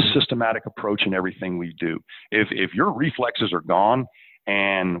 We have a systematic approach in everything we do. If your reflexes are gone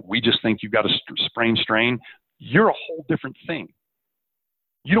and we just think you've got a sprain strain, you're a whole different thing.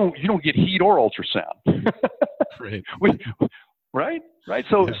 You don't get heat or ultrasound. Right. Right.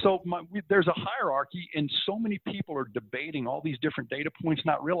 So there's a hierarchy, and so many people are debating all these different data points,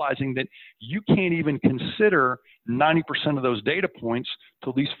 not realizing that you can't even consider 90% of those data points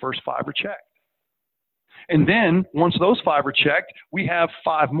till these first 5 are checked. And then once those 5 are checked, we have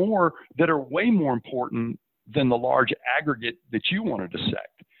 5 more that are way more important than the large aggregate that you want to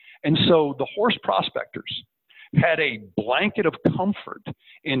dissect. And so the horse prospectors had a blanket of comfort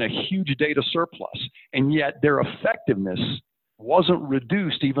in a huge data surplus, and yet their effectiveness wasn't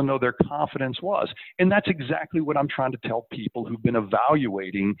reduced even though their confidence was. And that's exactly what I'm trying to tell people who've been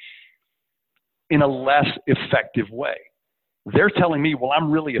evaluating in a less effective way. They're telling me, well,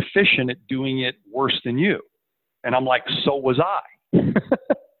 I'm really efficient at doing it worse than you. And I'm like, so was I.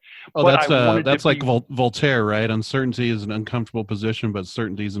 Oh, that's like Voltaire, right? Uncertainty is an uncomfortable position, but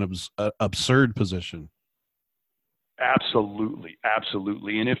certainty is an absurd position. Absolutely.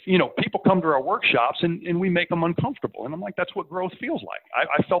 Absolutely. And if, people come to our workshops and we make them uncomfortable, and I'm like, that's what growth feels like.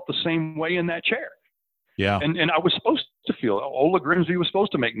 I felt the same way in that chair. Yeah. And I was supposed to feel, Ola Grimsby was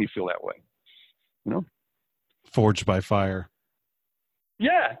supposed to make me feel that way. Forged by fire.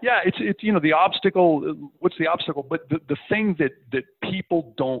 Yeah. It's the obstacle. What's the obstacle? But the thing that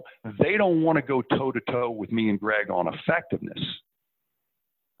people they don't want to go toe to toe with me and Greg on effectiveness.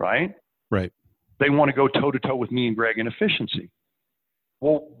 Right. Right. They want to go toe to toe with me and Greg in efficiency.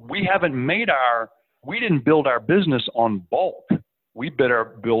 Well, we didn't build our business on bulk. We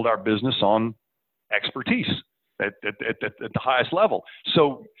build our business on expertise at the highest level.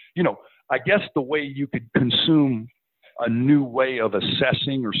 So, I guess the way you could consume a new way of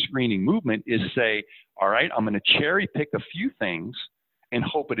assessing or screening movement is say, all right, I'm going to cherry pick a few things and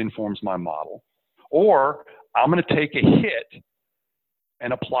hope it informs my model. Or I'm going to take a hit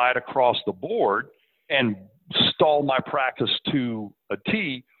and apply it across the board and stall my practice to a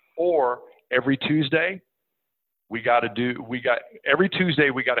T. Or every Tuesday, we got to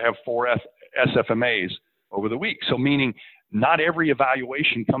have 4 SFMAs over the week. So meaning not every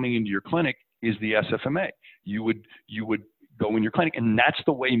evaluation coming into your clinic is the SFMA. You would go in your clinic, and that's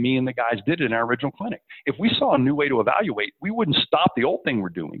the way me and the guys did it in our original clinic. If we saw a new way to evaluate, we wouldn't stop the old thing we're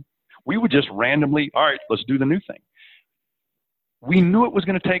doing. We would just randomly, all right, let's do the new thing. We knew it was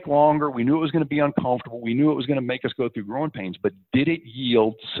going to take longer. We knew it was going to be uncomfortable. We knew it was going to make us go through growing pains, but did it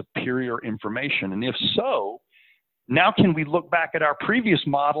yield superior information? And if so, Now, can we look back at our previous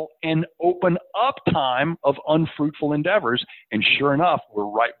model and open up time of unfruitful endeavors? And sure enough, we're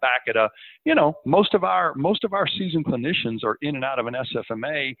right back at most of our seasoned clinicians are in and out of an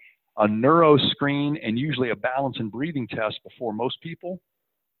SFMA, a neuro screen, and usually a balance and breathing test before most people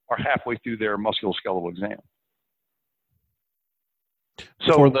are halfway through their musculoskeletal exam.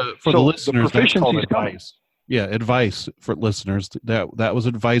 So for the listeners, that's called advice. Coming. Yeah, advice for listeners. That was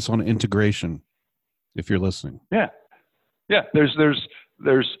advice on integration. If you're listening. Yeah. There's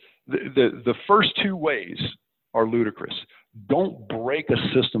the first two ways are ludicrous. Don't break a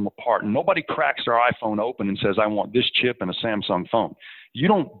system apart. Nobody cracks their iPhone open and says, I want this chip and a Samsung phone. You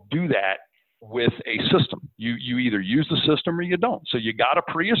don't do that with a system. You either use the system or you don't. So you got a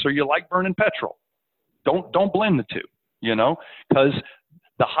Prius or you like burning petrol. Don't blend the two, because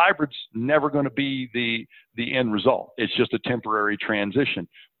the hybrid's never going to be the end result. It's just a temporary transition.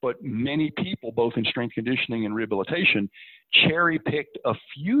 But many people, both in strength conditioning and rehabilitation, cherry-picked a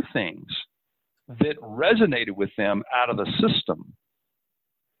few things that resonated with them out of the system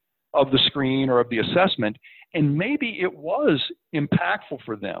of the screen or of the assessment, and maybe it was impactful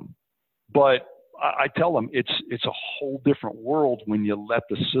for them. But I tell them it's a whole different world when you let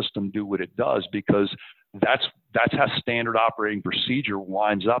the system do what it does, because that's how standard operating procedure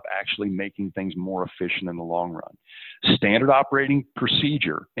winds up actually making things more efficient in the long run. Standard operating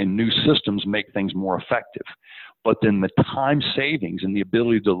procedure and new systems make things more effective. But then the time savings and the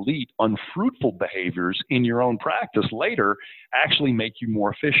ability to delete unfruitful behaviors in your own practice later actually make you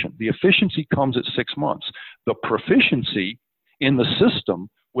more efficient. The efficiency comes at 6 months. The proficiency in the system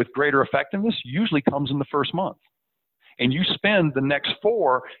with greater effectiveness usually comes in the first month. And you spend the next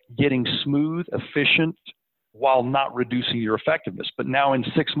 4 getting smooth, efficient, while not reducing your effectiveness. But now in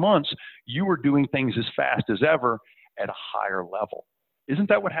 6 months, you are doing things as fast as ever at a higher level. Isn't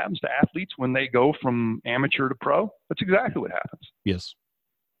that what happens to athletes when they go from amateur to pro? That's exactly what happens. Yes.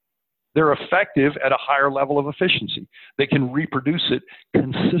 They're effective at a higher level of efficiency. They can reproduce it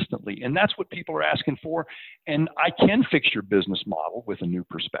consistently. And that's what people are asking for. And I can fix your business model with a new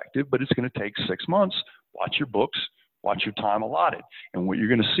perspective, but it's going to take 6 months. Watch your books, watch your time allotted. And what you're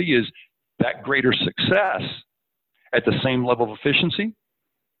going to see is that greater success at the same level of efficiency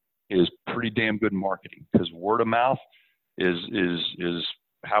is pretty damn good marketing, because word of mouth is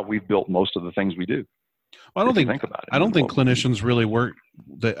how we've built most of the things we do. Well, I don't think clinicians really work.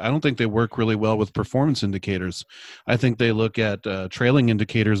 I don't think they work really well with performance indicators. I think they look at trailing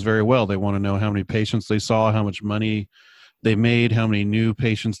indicators very well. They want to know how many patients they saw, how much money they made, how many new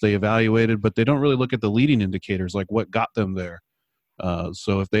patients they evaluated, but they don't really look at the leading indicators, like what got them there.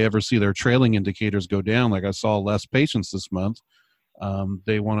 So if they ever see their trailing indicators go down, like I saw less patients this month,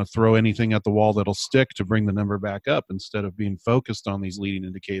 they want to throw anything at the wall that'll stick to bring the number back up, instead of being focused on these leading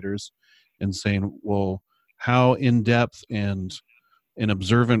indicators and saying, well, how in-depth and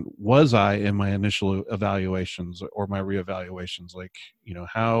observant was I in my initial evaluations or my reevaluations? Like,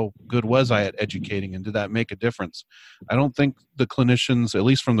 how good was I at educating, and did that make a difference? I don't think the clinicians, at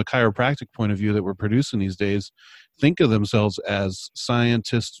least from the chiropractic point of view that we're producing these days, think of themselves as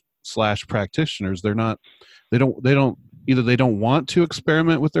scientists / practitioners. They don't either they don't want to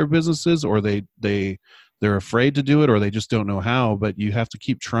experiment with their businesses, or they're afraid to do it, or they just don't know how. But you have to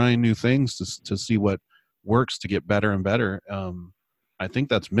keep trying new things to see what works to get better and better. I think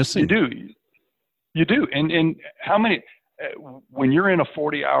that's missing. You do. And how many, when you're in a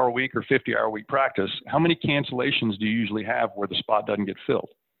 40-hour week or 50-hour week practice, how many cancellations do you usually have where the spot doesn't get filled?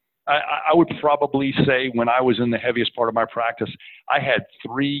 I would probably say when I was in the heaviest part of my practice, I had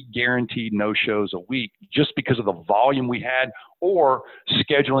 3 guaranteed no-shows a week just because of the volume we had, or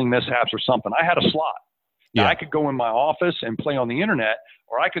scheduling mishaps or something. I had a slot. Yeah. Now, I could go in my office and play on the internet,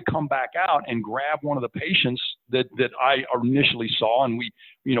 or I could come back out and grab one of the patients that I initially saw. And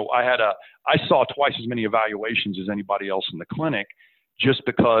I saw twice as many evaluations as anybody else in the clinic, just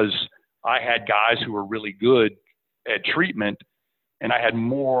because I had guys who were really good at treatment, and I had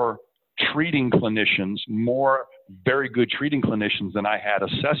more treating clinicians, more very good treating clinicians than I had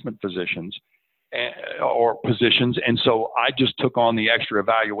assessment physicians or positions. And so I just took on the extra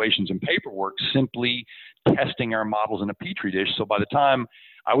evaluations and paperwork, simply testing our models in a petri dish. So by the time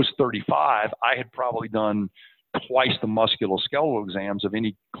I was 35, I had probably done twice the musculoskeletal exams of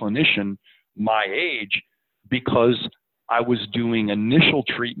any clinician my age, because I was doing initial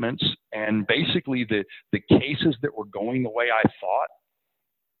treatments, and basically the cases that were going the way I thought,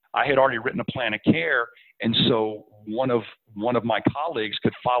 I had already written a plan of care. And so one of my colleagues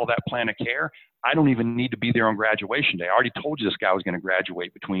could follow that plan of care. I don't even need to be there on graduation day. I already told you this guy was going to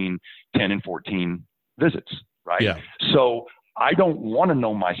graduate between 10 and 14 visits, right? Yeah. So I don't want to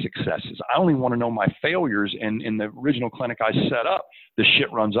know my successes. I only want to know my failures. And in the original clinic I set up, the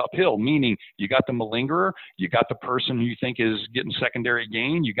shit runs uphill, meaning you got the malingerer, you got the person who you think is getting secondary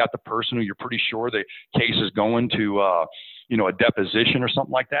gain, you got the person who you're pretty sure the case is going to, a deposition or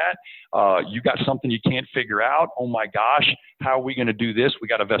something like that. You got something you can't figure out. Oh my gosh, how are we going to do this? We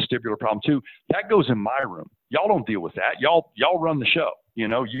got a vestibular problem too. That goes in my room. Y'all don't deal with that. Y'all run the show.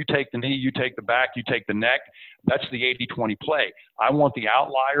 You take the knee, you take the back, you take the neck. That's the 80-20 play. I want the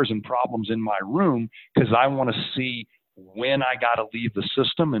outliers and problems in my room because I want to see when I got to leave the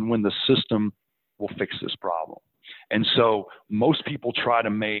system and when the system will fix this problem. And so most people try to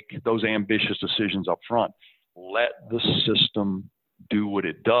make those ambitious decisions up front. Let the system do what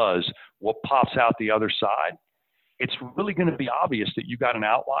it does. What pops out the other side, it's really going to be obvious that you got an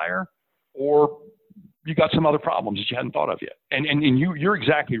outlier or you got some other problems that you hadn't thought of yet. And you're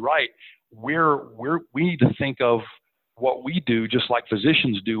exactly right. We need to think of what we do just like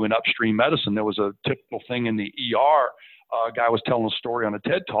physicians do in upstream medicine. There was a typical thing in the ER. A guy was telling a story on a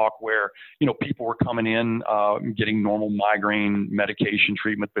TED Talk where, people were coming in, getting normal migraine medication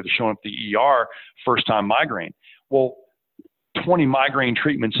treatment, but they're showing up at the ER, first time migraine. Well, 20 migraine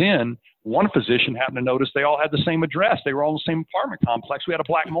treatments in, one physician happened to notice they all had the same address. They were all in the same apartment complex. We had a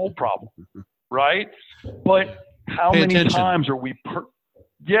black mold problem, right? But how many times are we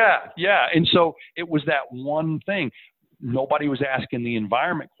Yeah. And so it was that one thing. Nobody was asking the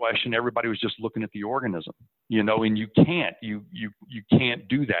environment question. Everybody was just looking at the organism, and you can't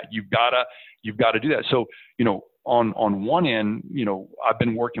do that. You've got to do that. So, on one end, I've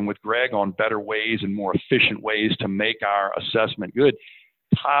been working with Greg on better ways and more efficient ways to make our assessment good.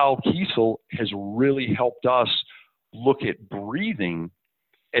 Kyle Kiesel has really helped us look at breathing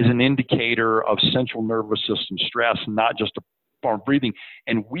as an indicator of central nervous system stress, not just our breathing.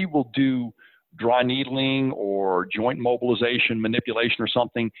 And we will do dry needling or joint mobilization, manipulation or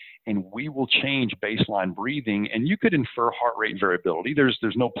something, and we will change baseline breathing. And you could infer heart rate variability. There's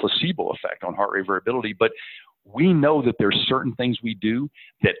no placebo effect on heart rate variability, but we know that there's certain things we do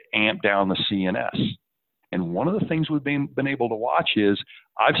that amp down the CNS. And one of the things we've been able to watch is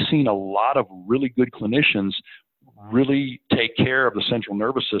I've seen a lot of really good clinicians really take care of the central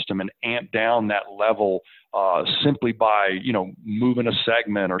nervous system and amp down that level simply by, moving a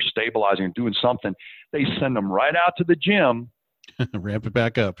segment or stabilizing and doing something. They send them right out to the gym, ramp it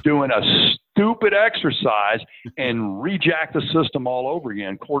back up, doing a stupid exercise and rejack the system all over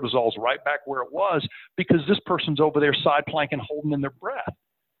again. Cortisol's right back where it was because this person's over there side planking, holding in their breath.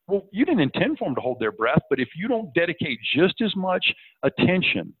 Well, you didn't intend for them to hold their breath, but if you don't dedicate just as much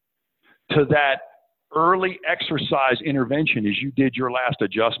attention to that early exercise intervention as you did your last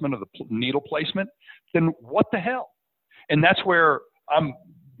adjustment of the needle placement, then what the hell? And that's where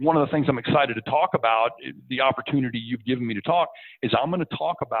one of the things I'm excited to talk about, the opportunity you've given me to talk, is I'm going to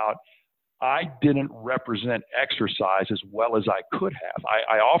talk about I didn't represent exercise as well as I could have.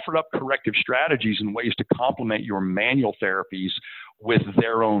 I offered up corrective strategies and ways to complement your manual therapies with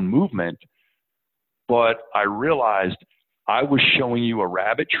their own movement, but I realized I was showing you a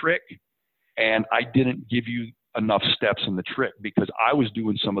rabbit trick and I didn't give you enough steps in the trick because I was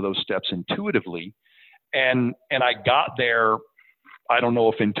doing some of those steps intuitively. And I got there, I don't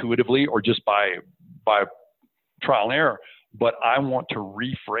know if intuitively or just by trial and error, but I want to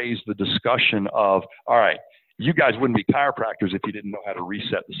rephrase the discussion of, all right, you guys wouldn't be chiropractors if you didn't know how to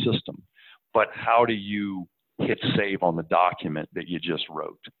reset the system, but how do you hit save on the document that you just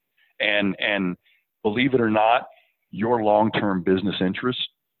wrote? And believe it or not, your long-term business interest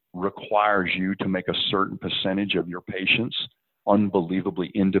requires you to make a certain percentage of your patients unbelievably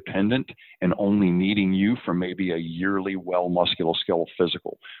independent and only needing you for maybe a yearly well musculoskeletal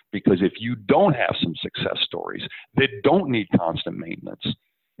physical. Because if you don't have some success stories that don't need constant maintenance,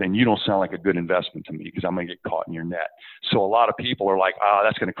 then you don't sound like a good investment to me because I'm going to get caught in your net. So a lot of people are like,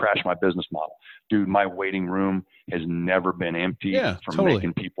 that's going to crash my business model. Dude, my waiting room has never been empty from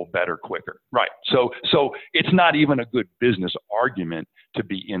making people better quicker. Right. So it's not even a good business argument to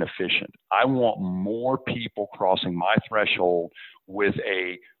be inefficient. I want more people crossing my threshold with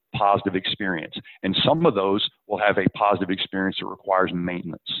a positive experience. And some of those will have a positive experience that requires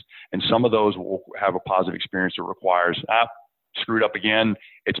maintenance. And some of those will have a positive experience that requires, screwed up again,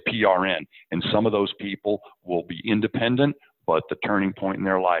 it's PRN. And some of those people will be independent, but the turning point in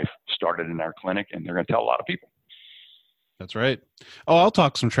their life started in our clinic, and they're going to tell a lot of people. That's right. Oh, I'll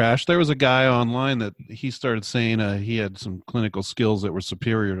talk some trash. There was a guy online that he started saying he had some clinical skills that were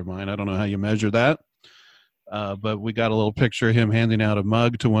superior to mine. I don't know how you measure that, but we got a little picture of him handing out a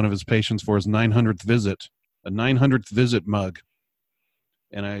mug to one of his patients for his 900th visit, a 900th visit mug.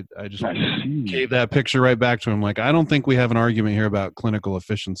 And I just gave that picture right back to him. Like, I don't think we have an argument here about clinical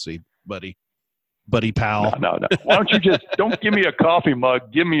efficiency, buddy pal. No. Why don't you just don't give me a coffee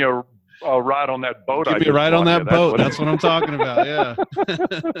mug? Give me a ride on that boat. Give me a ride on that boat. That's what I'm talking about. Yeah.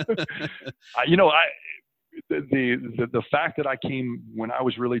 The fact that I came when I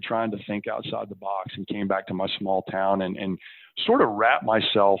was really trying to think outside the box and came back to my small town and sort of wrap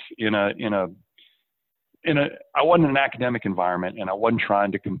myself in a I wasn't in an academic environment and I wasn't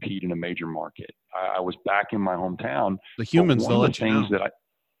trying to compete in a major market. I was back in my hometown. The humans, they'll let you know.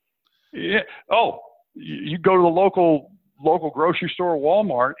 You go to the local grocery store,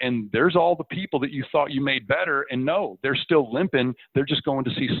 Walmart, and there's all the people that you thought you made better. And no, they're still limping. They're just going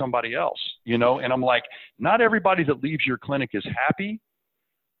to see somebody else, And I'm like, not everybody that leaves your clinic is happy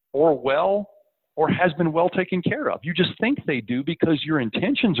or well or has been well taken care of. You just think they do because your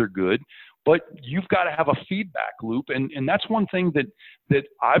intentions are good, but you've got to have a feedback loop. And that's one thing that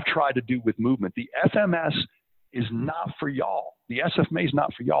I've tried to do with movement. The FMS is not for y'all. The SFMA is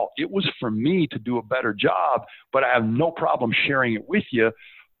not for y'all. It was for me to do a better job, but I have no problem sharing it with you.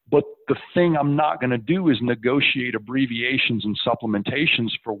 But the thing I'm not going to do is negotiate abbreviations and supplementations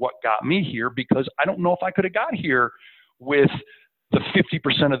for what got me here, because I don't know if I could have got here with the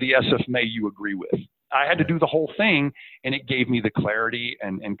 50% of the SFMA you agree with. I had to do the whole thing, and it gave me the clarity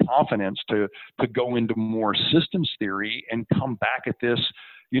and confidence to go into more systems theory and come back at this,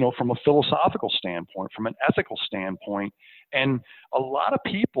 from a philosophical standpoint, from an ethical standpoint. And a lot of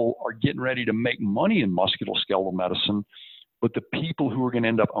people are getting ready to make money in musculoskeletal medicine, but the people who are going to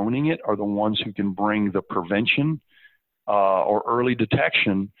end up owning it are the ones who can bring the prevention or early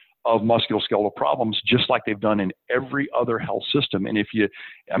detection of musculoskeletal problems, just like they've done in every other health system. And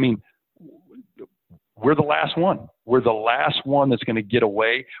we're the last one. We're the last one that's going to get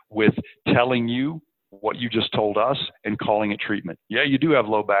away with telling you what you just told us and calling it treatment. Yeah, you do have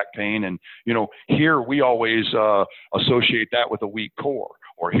low back pain. And, here we always associate that with a weak core,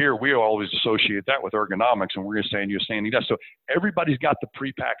 or here we always associate that with ergonomics, and we're going to say you're standing desk. So everybody's got the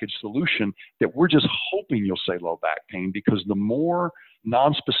prepackaged solution that we're just hoping you'll say low back pain, because the more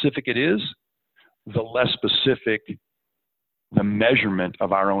non-specific it is, the less specific the measurement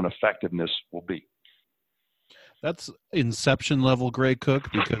of our own effectiveness will be. That's inception level, Gray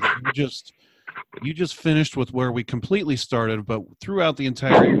Cook, because you just finished with where we completely started, but throughout the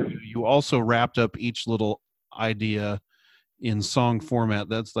entire interview, you also wrapped up each little idea in song format.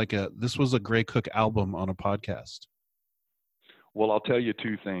 That's like this was a Gray Cook album on a podcast. Well, I'll tell you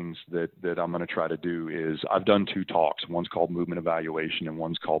two things that I'm going to try to do is I've done 2 talks. One's called Movement Evaluation and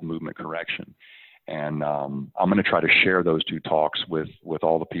one's called Movement Correction. And I'm going to try to share those 2 talks with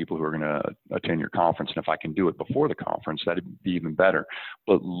all the people who are going to attend your conference. And if I can do it before the conference, that'd be even better.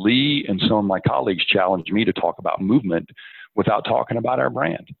 But Lee and some of my colleagues challenged me to talk about movement without talking about our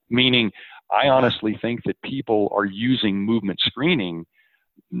brand. Meaning, I honestly think that people are using movement screening.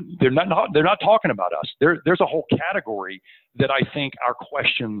 They're not talking about us. There's a whole category that I think our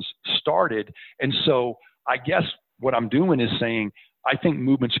questions started. And so I guess what I'm doing is saying, I think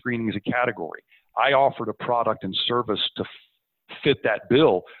movement screening is a category. I offered a product and service to fit that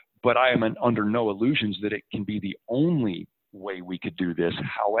bill, but I am under no illusions that it can be the only way we could do this.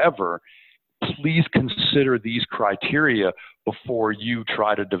 However, please consider these criteria before you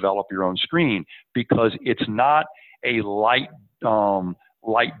try to develop your own screen, because it's not a light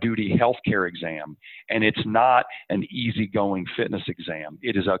duty healthcare exam, and it's not an easygoing fitness exam.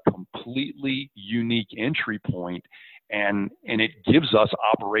 It is a completely unique entry point, and it gives us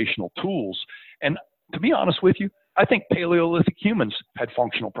operational tools. And to be honest with you, I think Paleolithic humans had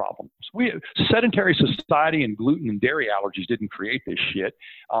functional problems. Sedentary society and gluten and dairy allergies didn't create this shit.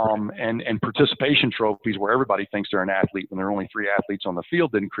 And participation trophies where everybody thinks they're an athlete when there are only 3 athletes on the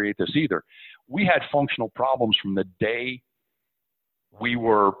field didn't create this either. We had functional problems from the day we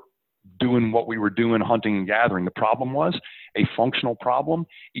were doing what we were doing, hunting and gathering. The problem was a functional problem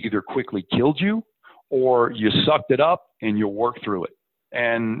either quickly killed you or you sucked it up and you worked through it.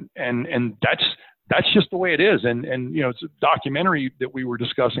 And that's just the way it is. And it's a documentary that we were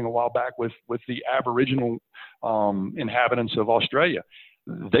discussing a while back with the Aboriginal inhabitants of Australia.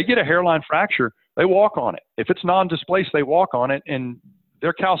 They get a hairline fracture, they walk on it. If it's non-displaced, they walk on it, and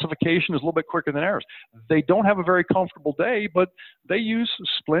their calcification is a little bit quicker than ours. They don't have a very comfortable day, but they use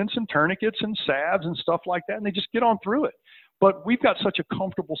splints and tourniquets and salves and stuff like that, and they just get on through it. But we've got such a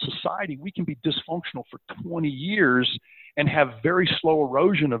comfortable society, we can be dysfunctional for 20 years and have very slow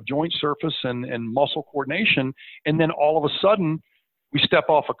erosion of joint surface and muscle coordination. And then all of a sudden, we step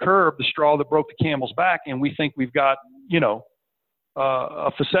off a curb, the straw that broke the camel's back, and we think we've got,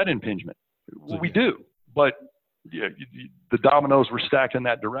 a facet impingement. We do, but the dominoes were stacked in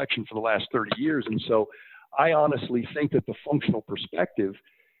that direction for the last 30 years. And so I honestly think that the functional perspective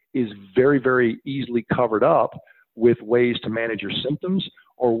is very, very easily covered up with ways to manage your symptoms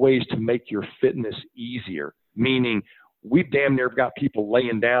or ways to make your fitness easier. Meaning, we've damn near got people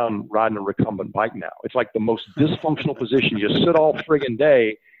laying down riding a recumbent bike now. It's like the most dysfunctional position. You sit all friggin'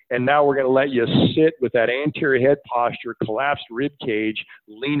 day, and now we're going to let you sit with that anterior head posture, collapsed rib cage,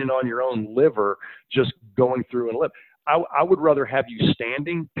 leaning on your own liver, just going through and live. I would rather have you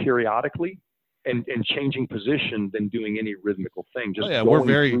standing periodically and changing position than doing any rhythmical thing. Just going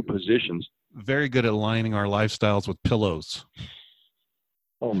through positions. Very good at aligning our lifestyles with pillows.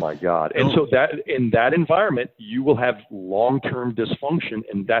 Oh my God. And so that in that environment, you will have long-term dysfunction.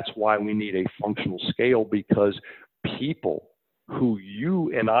 And that's why we need a functional scale, because people who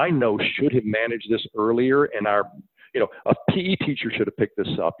you and I know should have managed this earlier, and a PE teacher should have picked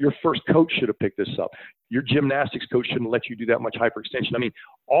this up. Your first coach should have picked this up. Your gymnastics coach shouldn't let you do that much hyperextension. I mean,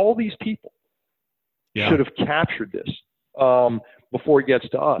 all these people should have captured this before it gets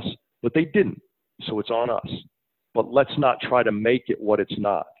to us, but they didn't. So it's on us. But let's not try to make it what it's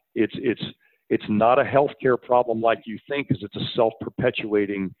not. It's not a healthcare problem like you think, because it's a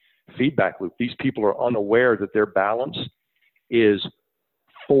self-perpetuating feedback loop. These people are unaware that their balance is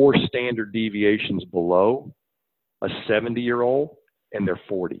 4 standard deviations below a 70-year-old, and they're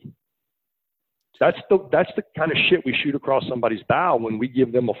 40. That's the kind of shit we shoot across somebody's bow when we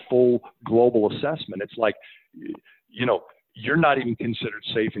give them a full global assessment. It's like, you're not even considered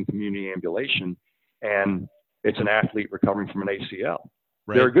safe in community ambulation, and it's an athlete recovering from an ACL.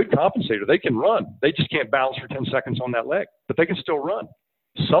 Right. They're a good compensator. They can run. They just can't balance for 10 seconds on that leg, but they can still run.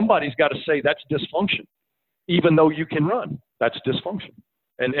 Somebody's got to say that's dysfunction, even though you can run. That's dysfunction,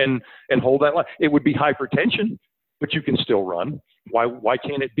 and hold that line. It would be hypertension, but you can still run. Why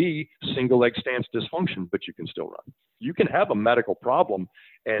can't it be single leg stance dysfunction, but you can still run? You can have a medical problem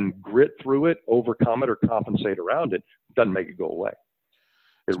and grit through it, overcome it, or compensate around it. Doesn't make it go away.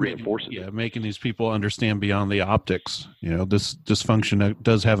 It reinforces it. Making these people understand beyond the optics. This dysfunction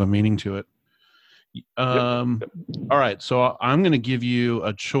does have a meaning to it. All right, so I'm going to give you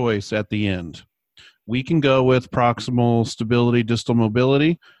a choice at the end. We can go with proximal stability, distal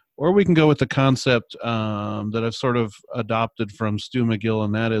mobility, or we can go with the concept that I've sort of adopted from Stu McGill,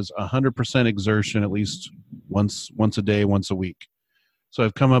 and that is 100% exertion at least once a day, once a week. So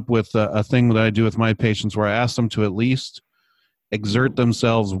I've come up with a thing that I do with my patients where I ask them to at least exert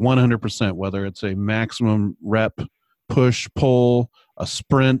themselves 100%, whether it's a maximum rep, push, pull, a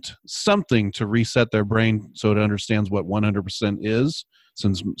sprint, something to reset their brain so it understands what 100% is,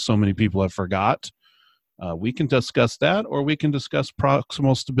 since so many people have forgot. We can discuss that, or we can discuss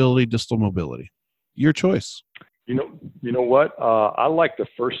proximal stability, distal mobility. Your choice. You know what? I like the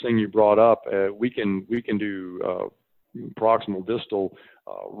first thing you brought up. We can do proximal distal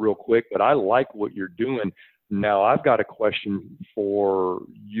real quick, but I like what you're doing. Now I've got a question for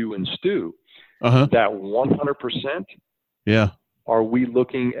you and Stu. That 100%. Yeah. Are we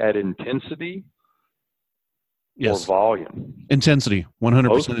looking at intensity? Yes. Or volume? Intensity.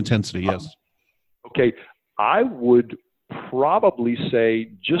 100% intensity. Yes. Okay. I would probably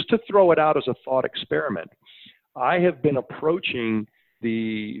say, just to throw it out as a thought experiment, I have been approaching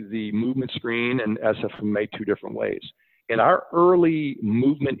the movement screen and SFMA 2 different ways. In our early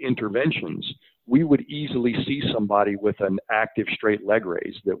movement interventions, we would easily see somebody with an active straight leg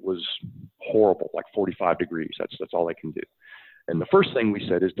raise that was horrible, like 45 degrees. That's all they can do. And the first thing we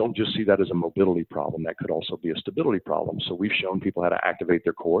said is, don't just see that as a mobility problem. That could also be a stability problem. So we've shown people how to activate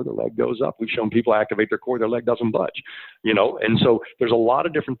their core. Their leg goes up. We've shown people activate their core. Their leg doesn't budge, And so there's a lot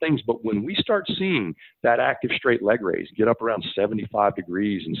of different things. But when we start seeing that active straight leg raise get up around 75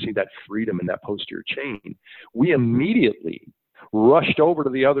 degrees and see that freedom in that posterior chain, we immediately rushed over to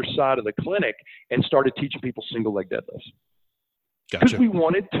the other side of the clinic and started teaching people single leg deadlifts. Because we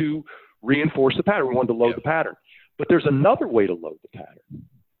wanted to reinforce the pattern. We wanted to load the pattern. But there's another way to load the pattern.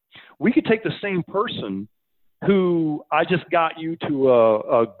 We could take the same person who I just got you to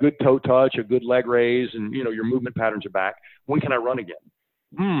a good toe touch, a good leg raise, and your movement patterns are back. When can I run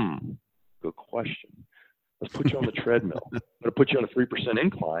again? Good question. Let's put you on the treadmill. I'm going to put you on a 3%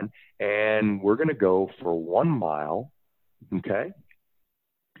 incline, and we're going to go for 1 mile. Okay?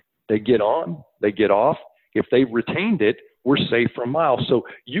 They get on, they get off. If they've retained it, we're safe for a mile. So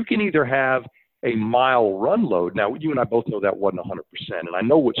you can either have a mile run load. Now, you and I both know that wasn't 100%, and I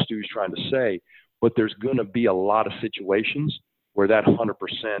know what Stu's trying to say, but there's going to be a lot of situations where that 100%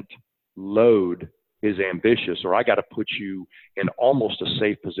 load is ambitious, or I got to put you in almost a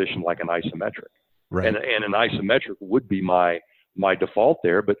safe position like an isometric. Right. And an isometric would be my default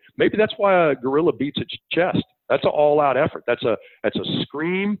there, but maybe that's why a gorilla beats its chest. That's an all-out effort. That's a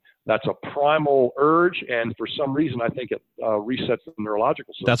scream. That's a primal urge, and for some reason, I think it resets the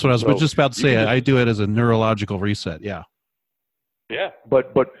neurological system. That's what I was just about to say. I do it as a neurological reset. Yeah. Yeah,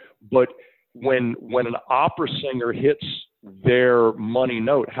 but when an opera singer hits their money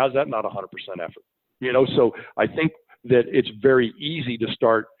note, how's that not 100% effort? You know, so I think that it's very easy to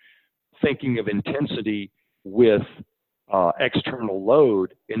start thinking of intensity with external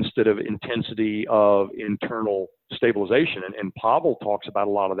load instead of intensity of internal stabilization. And Pavel talks about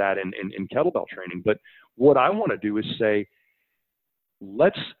a lot of that in kettlebell training. But what I want to do is say,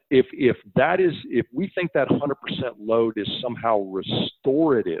 if we think that 100% load is somehow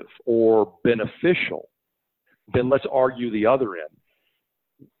restorative or beneficial, then let's argue the other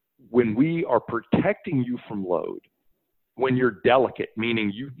end. When we are protecting you from load, when you're delicate,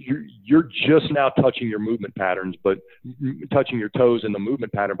 meaning you're just now touching your movement patterns, but touching your toes in the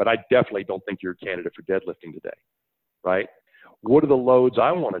movement pattern, but I definitely don't think you're a candidate for deadlifting today, right? What are the loads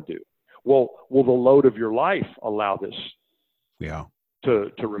I want to do? Well, will the load of your life allow this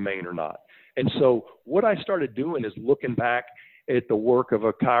to remain or not? And so what I started doing is looking back at the work of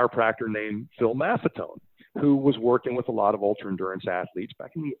a chiropractor named Phil Maffetone, who was working with a lot of ultra endurance athletes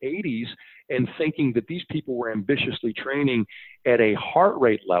back in the 80s and thinking that these people were ambitiously training at a heart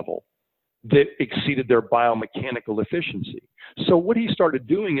rate level that exceeded their biomechanical efficiency. So what he started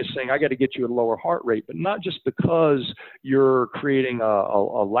doing is saying, I got to get you a lower heart rate, but not just because you're creating a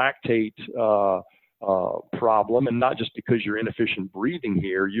lactate problem, and not just because you're inefficient breathing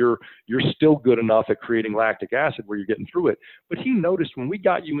here, you're still good enough at creating lactic acid where you're getting through it. But he noticed when we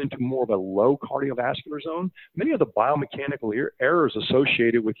got you into more of a low cardiovascular zone, many of the biomechanical errors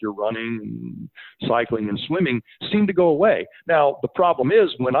associated with your running and cycling and swimming seem to go away. Now, the problem is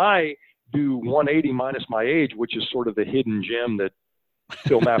when I do 180 minus my age, which is sort of the hidden gem that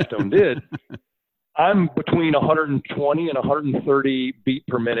Phil Maffetone did, I'm between 120 and 130 beat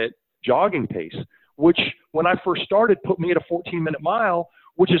per minute jogging pace, which when I first started put me at a 14-minute mile,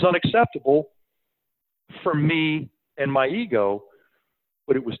 which is unacceptable for me and my ego,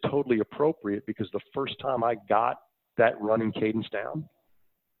 but it was totally appropriate because the first time I got that running cadence down,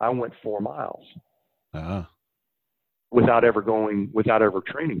 I went 4 miles without ever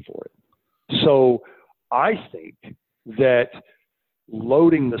training for it. So I think that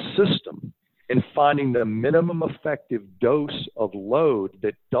loading the system and finding the minimum effective dose of load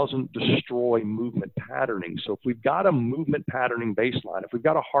that doesn't destroy movement patterning. So if we've got a movement patterning baseline, if we've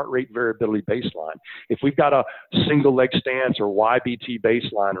got a heart rate variability baseline, if we've got a single leg stance or YBT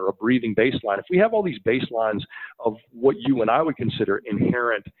baseline or a breathing baseline, if we have all these baselines of what you and I would consider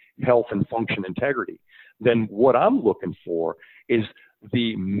inherent health and function integrity, then what I'm looking for is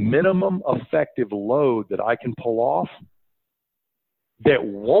the minimum effective load that I can pull off that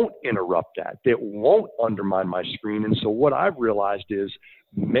won't interrupt that won't undermine my screen. And so what I've realized is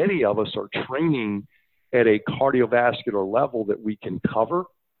many of us are training at a cardiovascular level that we can cover,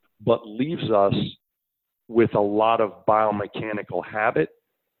 but leaves us with a lot of biomechanical habit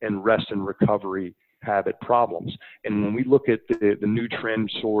and rest and recovery habit problems. And when we look at the new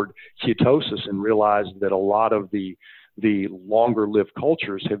trend toward ketosis and realize that a lot of the longer lived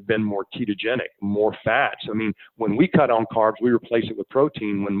cultures have been more ketogenic, more fats. I mean, when we cut on carbs, we replace it with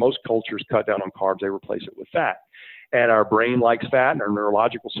protein. When most cultures cut down on carbs, they replace it with fat. And our brain likes fat, and our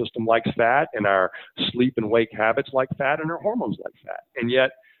neurological system likes fat, and our sleep and wake habits like fat, and our hormones like fat. And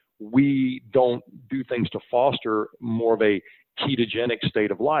yet we don't do things to foster more of a ketogenic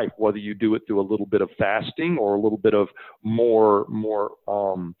state of life, whether you do it through a little bit of fasting or a little bit of more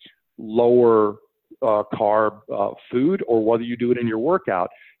lower carb food, or whether you do it in your workout.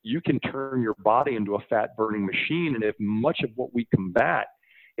 You can turn your body into a fat burning machine. And if much of what we combat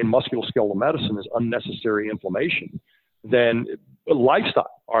in musculoskeletal medicine is unnecessary inflammation, then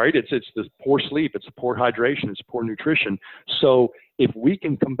lifestyle, all right, it's the poor sleep, it's the poor hydration, it's poor nutrition. So if we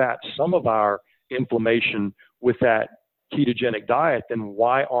can combat some of our inflammation with that ketogenic diet, then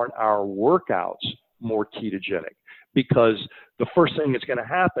why aren't our workouts more ketogenic? Because the first thing that's going to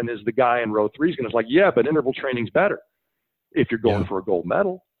happen is the guy in row 3 is going to be like, yeah, but interval training's better if you're going for a gold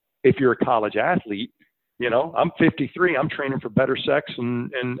medal. If you're a college athlete, you know, I'm 53, I'm training for better sex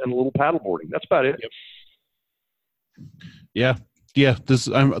and a little paddleboarding. That's about it. Yep. Yeah.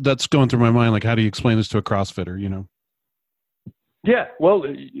 That's going through my mind. Like, how do you explain this to a CrossFitter, you know? Yeah. Well,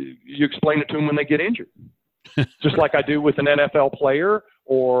 you explain it to them when they get injured. Just like I do with an NFL player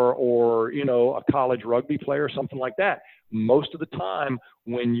or a college rugby player, something like that. Most of the time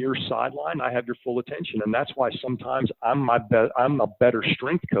when you're sidelined, I have your full attention. And that's why sometimes I'm a better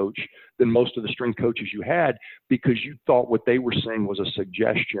strength coach than most of the strength coaches you had, because you thought what they were saying was a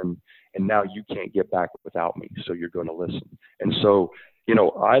suggestion, and now you can't get back without me. So you're going to listen. And so,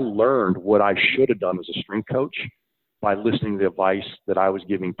 I learned what I should have done as a strength coach by listening to the advice that I was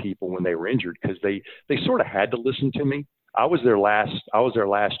giving people when they were injured, because they sort of had to listen to me. I was their last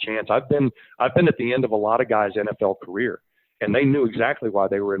chance. I've been at the end of a lot of guys' NFL career, and they knew exactly why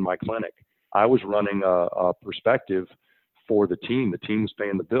they were in my clinic. I was running a perspective for the team. The team's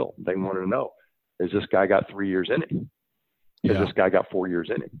paying the bill. They wanted to know, is this guy got 3 years in him? Has this guy got 4 years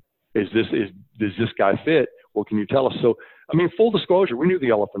in him? Does this guy fit? What can you tell us? So, full disclosure, we knew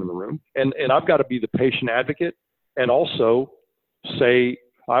the elephant in the room, and I've got to be the patient advocate and also say,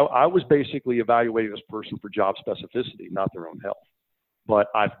 I was basically evaluating this person for job specificity, not their own health. But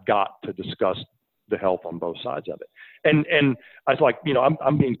I've got to discuss the health on both sides of it. And I was like,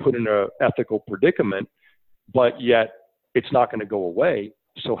 I'm being put in an ethical predicament, but yet it's not going to go away.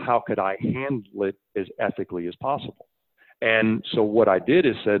 So how could I handle it as ethically as possible? And so what I did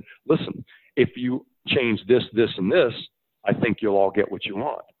is said, listen, if you change this, this, and this, I think you'll all get what you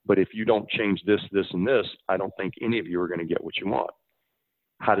want. But if you don't change this, this, and this, I don't think any of you are going to get what you want.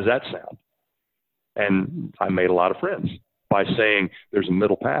 How does that sound? And I made a lot of friends by saying there's a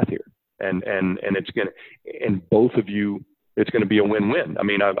middle path here, and it's going to, and both of you, it's going to be a win-win.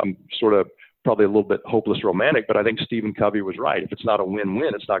 I'm sort of probably a little bit hopeless romantic, but I think Stephen Covey was right. If it's not a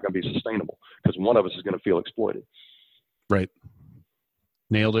win-win, it's not going to be sustainable, because one of us is going to feel exploited. Right.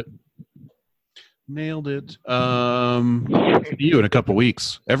 Nailed it. See you in a couple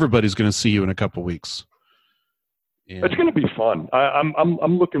weeks. Everybody's going to see you in a couple weeks. And it's going to be fun.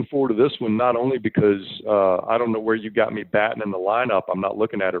 I'm looking forward to this one, not only because I don't know where you got me batting in the lineup. I'm not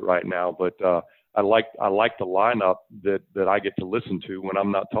looking at it right now, but I like the lineup that I get to listen to when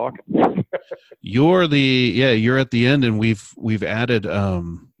I'm not talking. You're at the end, and we've added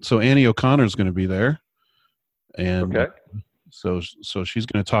so Annie O'Connor's going to be there, and okay. So she's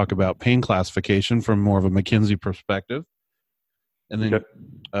going to talk about pain classification from more of a McKinsey perspective. And then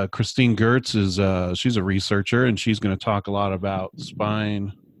Christine Gertz she's a researcher, and she's going to talk a lot about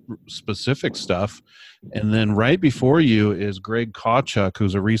spine specific stuff. And then right before you is Greg Kawchuk,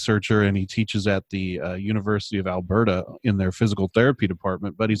 who's a researcher, and he teaches at the University of Alberta in their physical therapy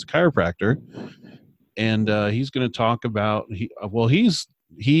department, but he's a chiropractor. And he's going to talk about,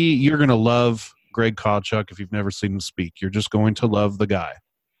 you're going to love Greg Kawchuk if you've never seen him speak. You're just going to love the guy.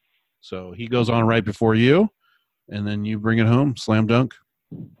 So he goes on right before you, and then you bring it home, slam dunk.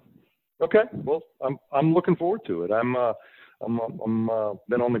 Okay. Well, I'm looking forward to it. I'm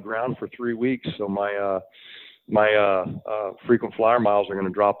been on the ground for 3 weeks, so my frequent flyer miles are going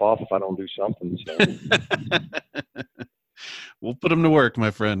to drop off if I don't do something. So. We'll put them to work,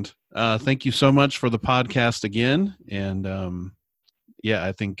 my friend. Thank you so much for the podcast again. And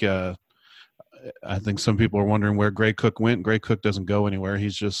I think some people are wondering where Gray Cook went. Gray Cook doesn't go anywhere.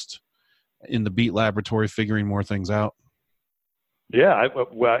 He's just in the Beat Laboratory figuring more things out. Yeah, I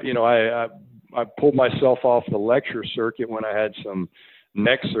pulled myself off the lecture circuit when I had some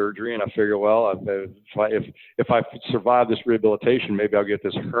neck surgery, and I figured, well, if I survive this rehabilitation, maybe I'll get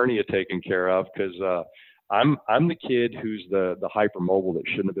this hernia taken care of, because I'm the kid who's the hypermobile that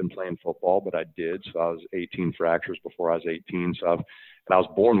shouldn't have been playing football, but I did. So I was 18 fractures before I was 18. And I was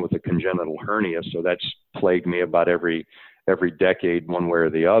born with a congenital hernia, so that's plagued me about every decade, one way or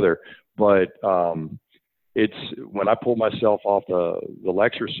the other. But it's when I pulled myself off the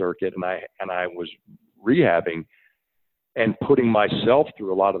lecture circuit, and I was rehabbing and putting myself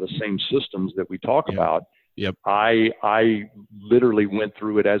through a lot of the same systems that we talk about. Yep. I literally went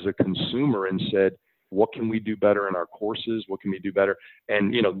through it as a consumer and said, what can we do better in our courses? What can we do better?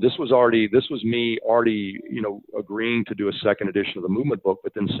 And, this was me already, agreeing to do a second edition of the movement book,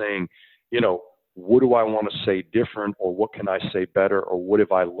 but then saying, what do I want to say different, or what can I say better, or what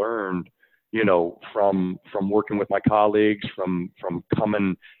have I learned, from working with my colleagues, from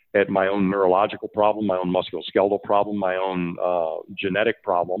coming at my own neurological problem, my own musculoskeletal problem, my own genetic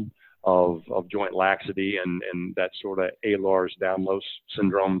problem of joint laxity and that sort of Ehlers-Danlos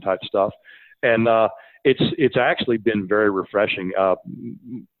syndrome type stuff. And it's actually been very refreshing.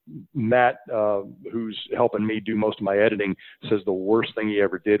 Matt, who's helping me do most of my editing, says the worst thing he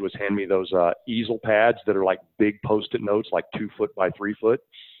ever did was hand me those easel pads that are like big Post-it notes, like 2 foot by 3 foot.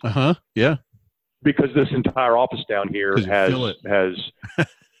 Yeah. Because this entire office down here has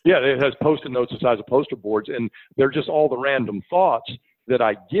it has Post-it notes the size of poster boards, and they're just all the random thoughts that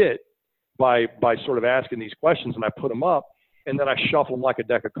I get by sort of asking these questions, and I put them up. and then I shuffle them like a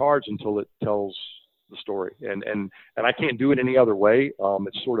deck of cards until it tells the story. And I can't do it any other way.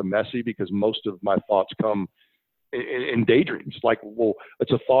 It's sort of messy because most of my thoughts come in daydreams. Like, well,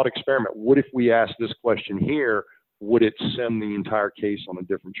 it's a thought experiment. What if we ask this question here? Would it send the entire case on a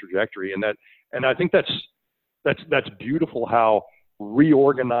different trajectory? And I think that's beautiful how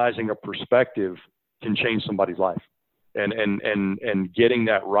reorganizing a perspective can change somebody's life. And getting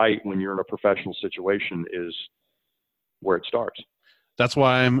that right when you're in a professional situation is where it starts. That's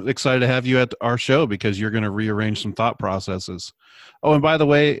why I'm excited to have you at our show, because you're going to rearrange some thought processes. Oh, and by the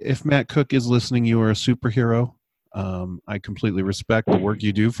way, if Matt Cook is listening, you are a superhero. I completely respect the work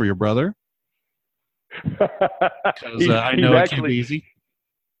you do for your brother. Because I know it can be easy.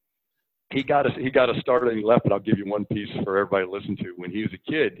 He got us started and he left, but I'll give you one piece for everybody to listen to. When he was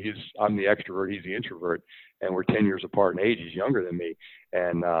a kid, I'm the extrovert, he's the introvert, and we're 10 years apart in age. He's younger than me.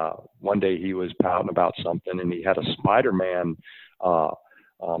 And one day he was pouting about something, and he had a Spider-Man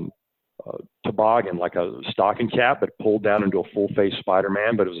toboggan, like a stocking cap, but pulled down into a full-face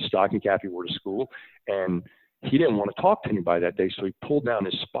Spider-Man, but it was a stocking cap he wore to school. And he didn't want to talk to anybody that day, so he pulled down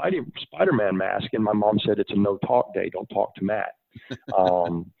his Spider-Man mask, and my mom said, it's a no-talk day. Don't talk to Matt.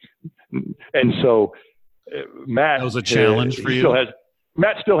 And so Matt, that was a challenge for you.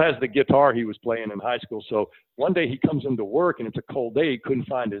 Matt still has the guitar he was playing in high school. So one day he comes into work and it's a cold day. He couldn't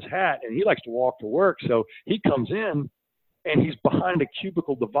find his hat, and he likes to walk to work. So he comes in and he's behind a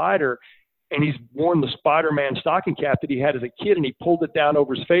cubicle divider, and he's worn the Spider-Man stocking cap that he had as a kid, and he pulled it down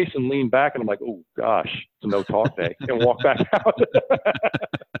over his face and leaned back. And I'm like, oh gosh, it's a no talk day, and walked back out.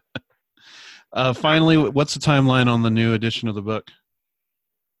 Finally, what's the timeline on the new edition of the book?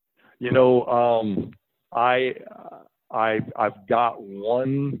 You know, I've got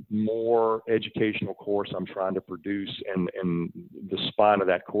one more educational course I'm trying to produce, and the spine of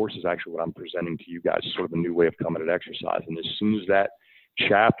that course is actually what I'm presenting to you guys, sort of a new way of coming at exercise. And as soon as that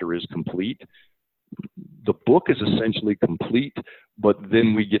chapter is complete, the book is essentially complete, but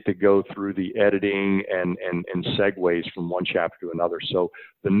then we get to go through the editing and segues from one chapter to another. So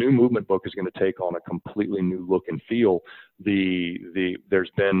the new movement book is going to take on a completely new look and feel.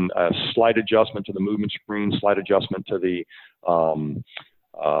 There's been a slight adjustment to the movement screen, slight adjustment to the SFMA.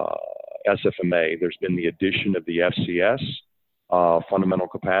 There's been the addition of the FCS, fundamental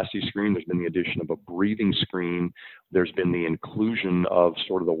capacity screen. There's been the addition of a breathing screen. There's been the inclusion of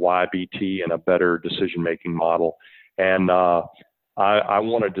sort of the YBT and a better decision-making model. And I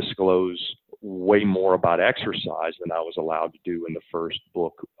want to disclose way more about exercise than I was allowed to do in the first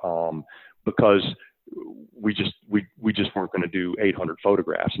book, because we just weren't going to do 800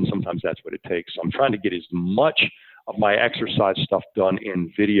 photographs, and sometimes that's what it takes. So I'm trying to get as much of my exercise stuff done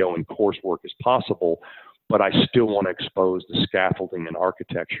in video and coursework as possible, but I still want to expose the scaffolding and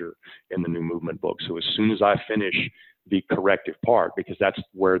architecture in the new movement book. So as soon as I finish the corrective part, because that's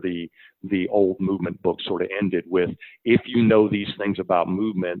where the old movement book sort of ended with, if you know these things about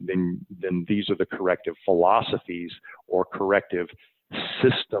movement, then these are the corrective philosophies or corrective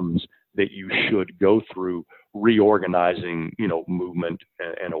systems that you should go through reorganizing, movement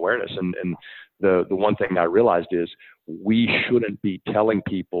and awareness. And the one thing I realized is we shouldn't be telling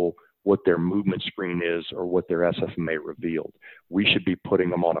people what their movement screen is or what their SFMA revealed. We should be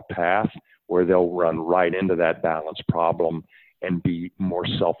putting them on a path where they'll run right into that balance problem and be more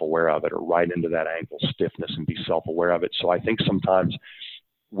self-aware of it, or right into that ankle stiffness and be self-aware of it. So I think sometimes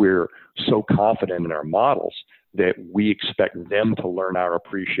we're so confident in our models that we expect them to learn our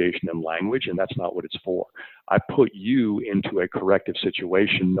appreciation and language, and that's not what it's for. I put you into a corrective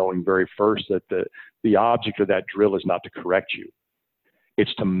situation knowing very first that the object of that drill is not to correct you.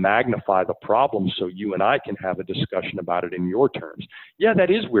 It's to magnify the problem so you and I can have a discussion about it in your terms. Yeah,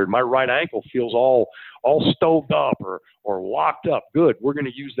 that is weird. My right ankle feels all stoved up or locked up. Good. We're going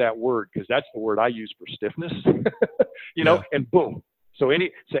to use that word because that's the word I use for stiffness, and boom. So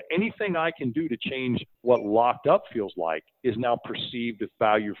anything I can do to change what locked up feels like is now perceived as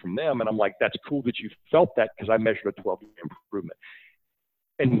value from them. And I'm like, that's cool that you felt that, because I measured a 12-year improvement.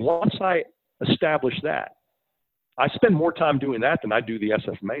 And once I establish that, I spend more time doing that than I do the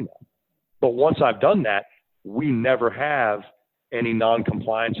SFMA now. But once I've done that, we never have any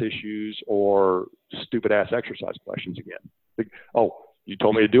non-compliance issues or stupid-ass exercise questions again. Like, oh, you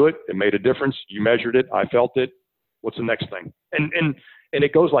told me to do it. It made a difference. You measured it. I felt it. What's the next thing? And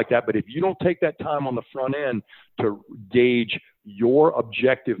it goes like that. But if you don't take that time on the front end to gauge your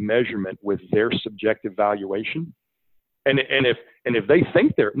objective measurement with their subjective valuation, and if they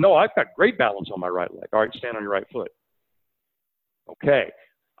think I've got great balance on my right leg. All right, stand on your right foot. Okay,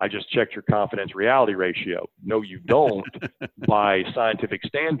 I just checked your confidence reality ratio. No, you don't by scientific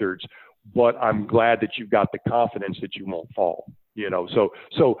standards. but I'm glad that you've got the confidence that you won't fall.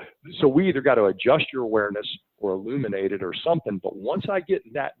 So we either got to adjust your awareness or illuminate it or something. But once I get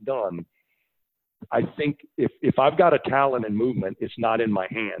that done, I think if I've got a talent in movement, it's not in my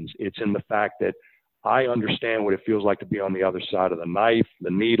hands. It's in the fact that I understand what it feels like to be on the other side of the knife,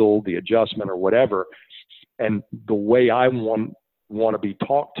 the needle, the adjustment, or whatever. And the way I want to be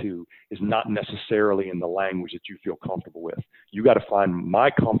talked to is not necessarily in the language that you feel comfortable with. You got to find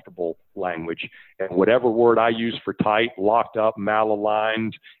my comfortable language, and whatever word I use for tight, locked up,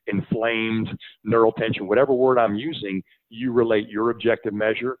 malaligned, inflamed, neural tension, whatever word I'm using, you relate your objective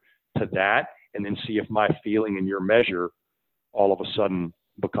measure to that, and then see if my feeling and your measure all of a sudden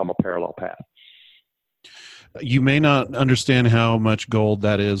become a parallel path. You may not understand how much gold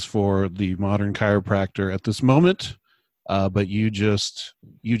that is for the modern chiropractor at this moment, but you just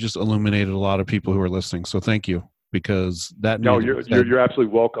illuminated a lot of people who are listening. So thank you, because that. No, you're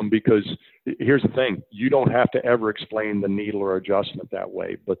absolutely welcome, because here's the thing. You don't have to ever explain the needle or adjustment that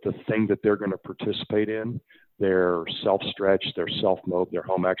way, but the thing that they're going to participate in, their self-stretch, their self-mob, their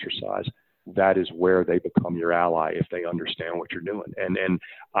home exercise, that is where they become your ally if they understand what you're doing. And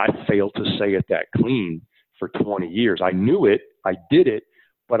I failed to say it that clean for 20 years. I knew it, I did it,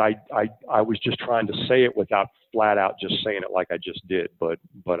 but I was just trying to say it without flat out just saying it like I just did. But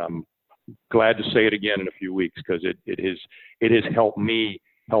I'm glad to say it again in a few weeks, because it has helped me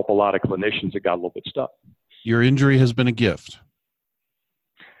help a lot of clinicians that got a little bit stuck. Your injury has been a gift,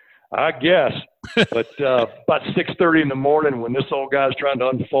 I guess. But about 6:30 in the morning, when this old guy's trying to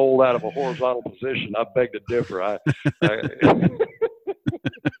unfold out of a horizontal position, I beg to differ.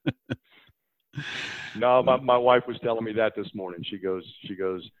 No, my wife was telling me that this morning. She goes,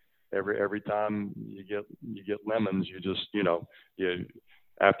 every time you get lemons, you just,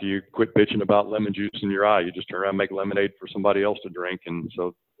 after you quit bitching about lemon juice in your eye, you just turn around and make lemonade for somebody else to drink. And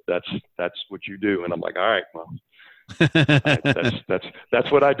so that's what you do. And I'm like, all right, well,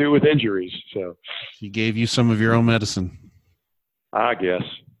 that's what I do with injuries. So he gave you some of your own medicine, I guess.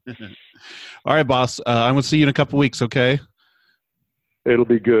 All right, boss. I'm going to see you in a couple weeks. Okay. It'll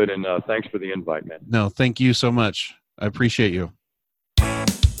be good. And thanks for the invite, man. No, thank you so much. I appreciate you.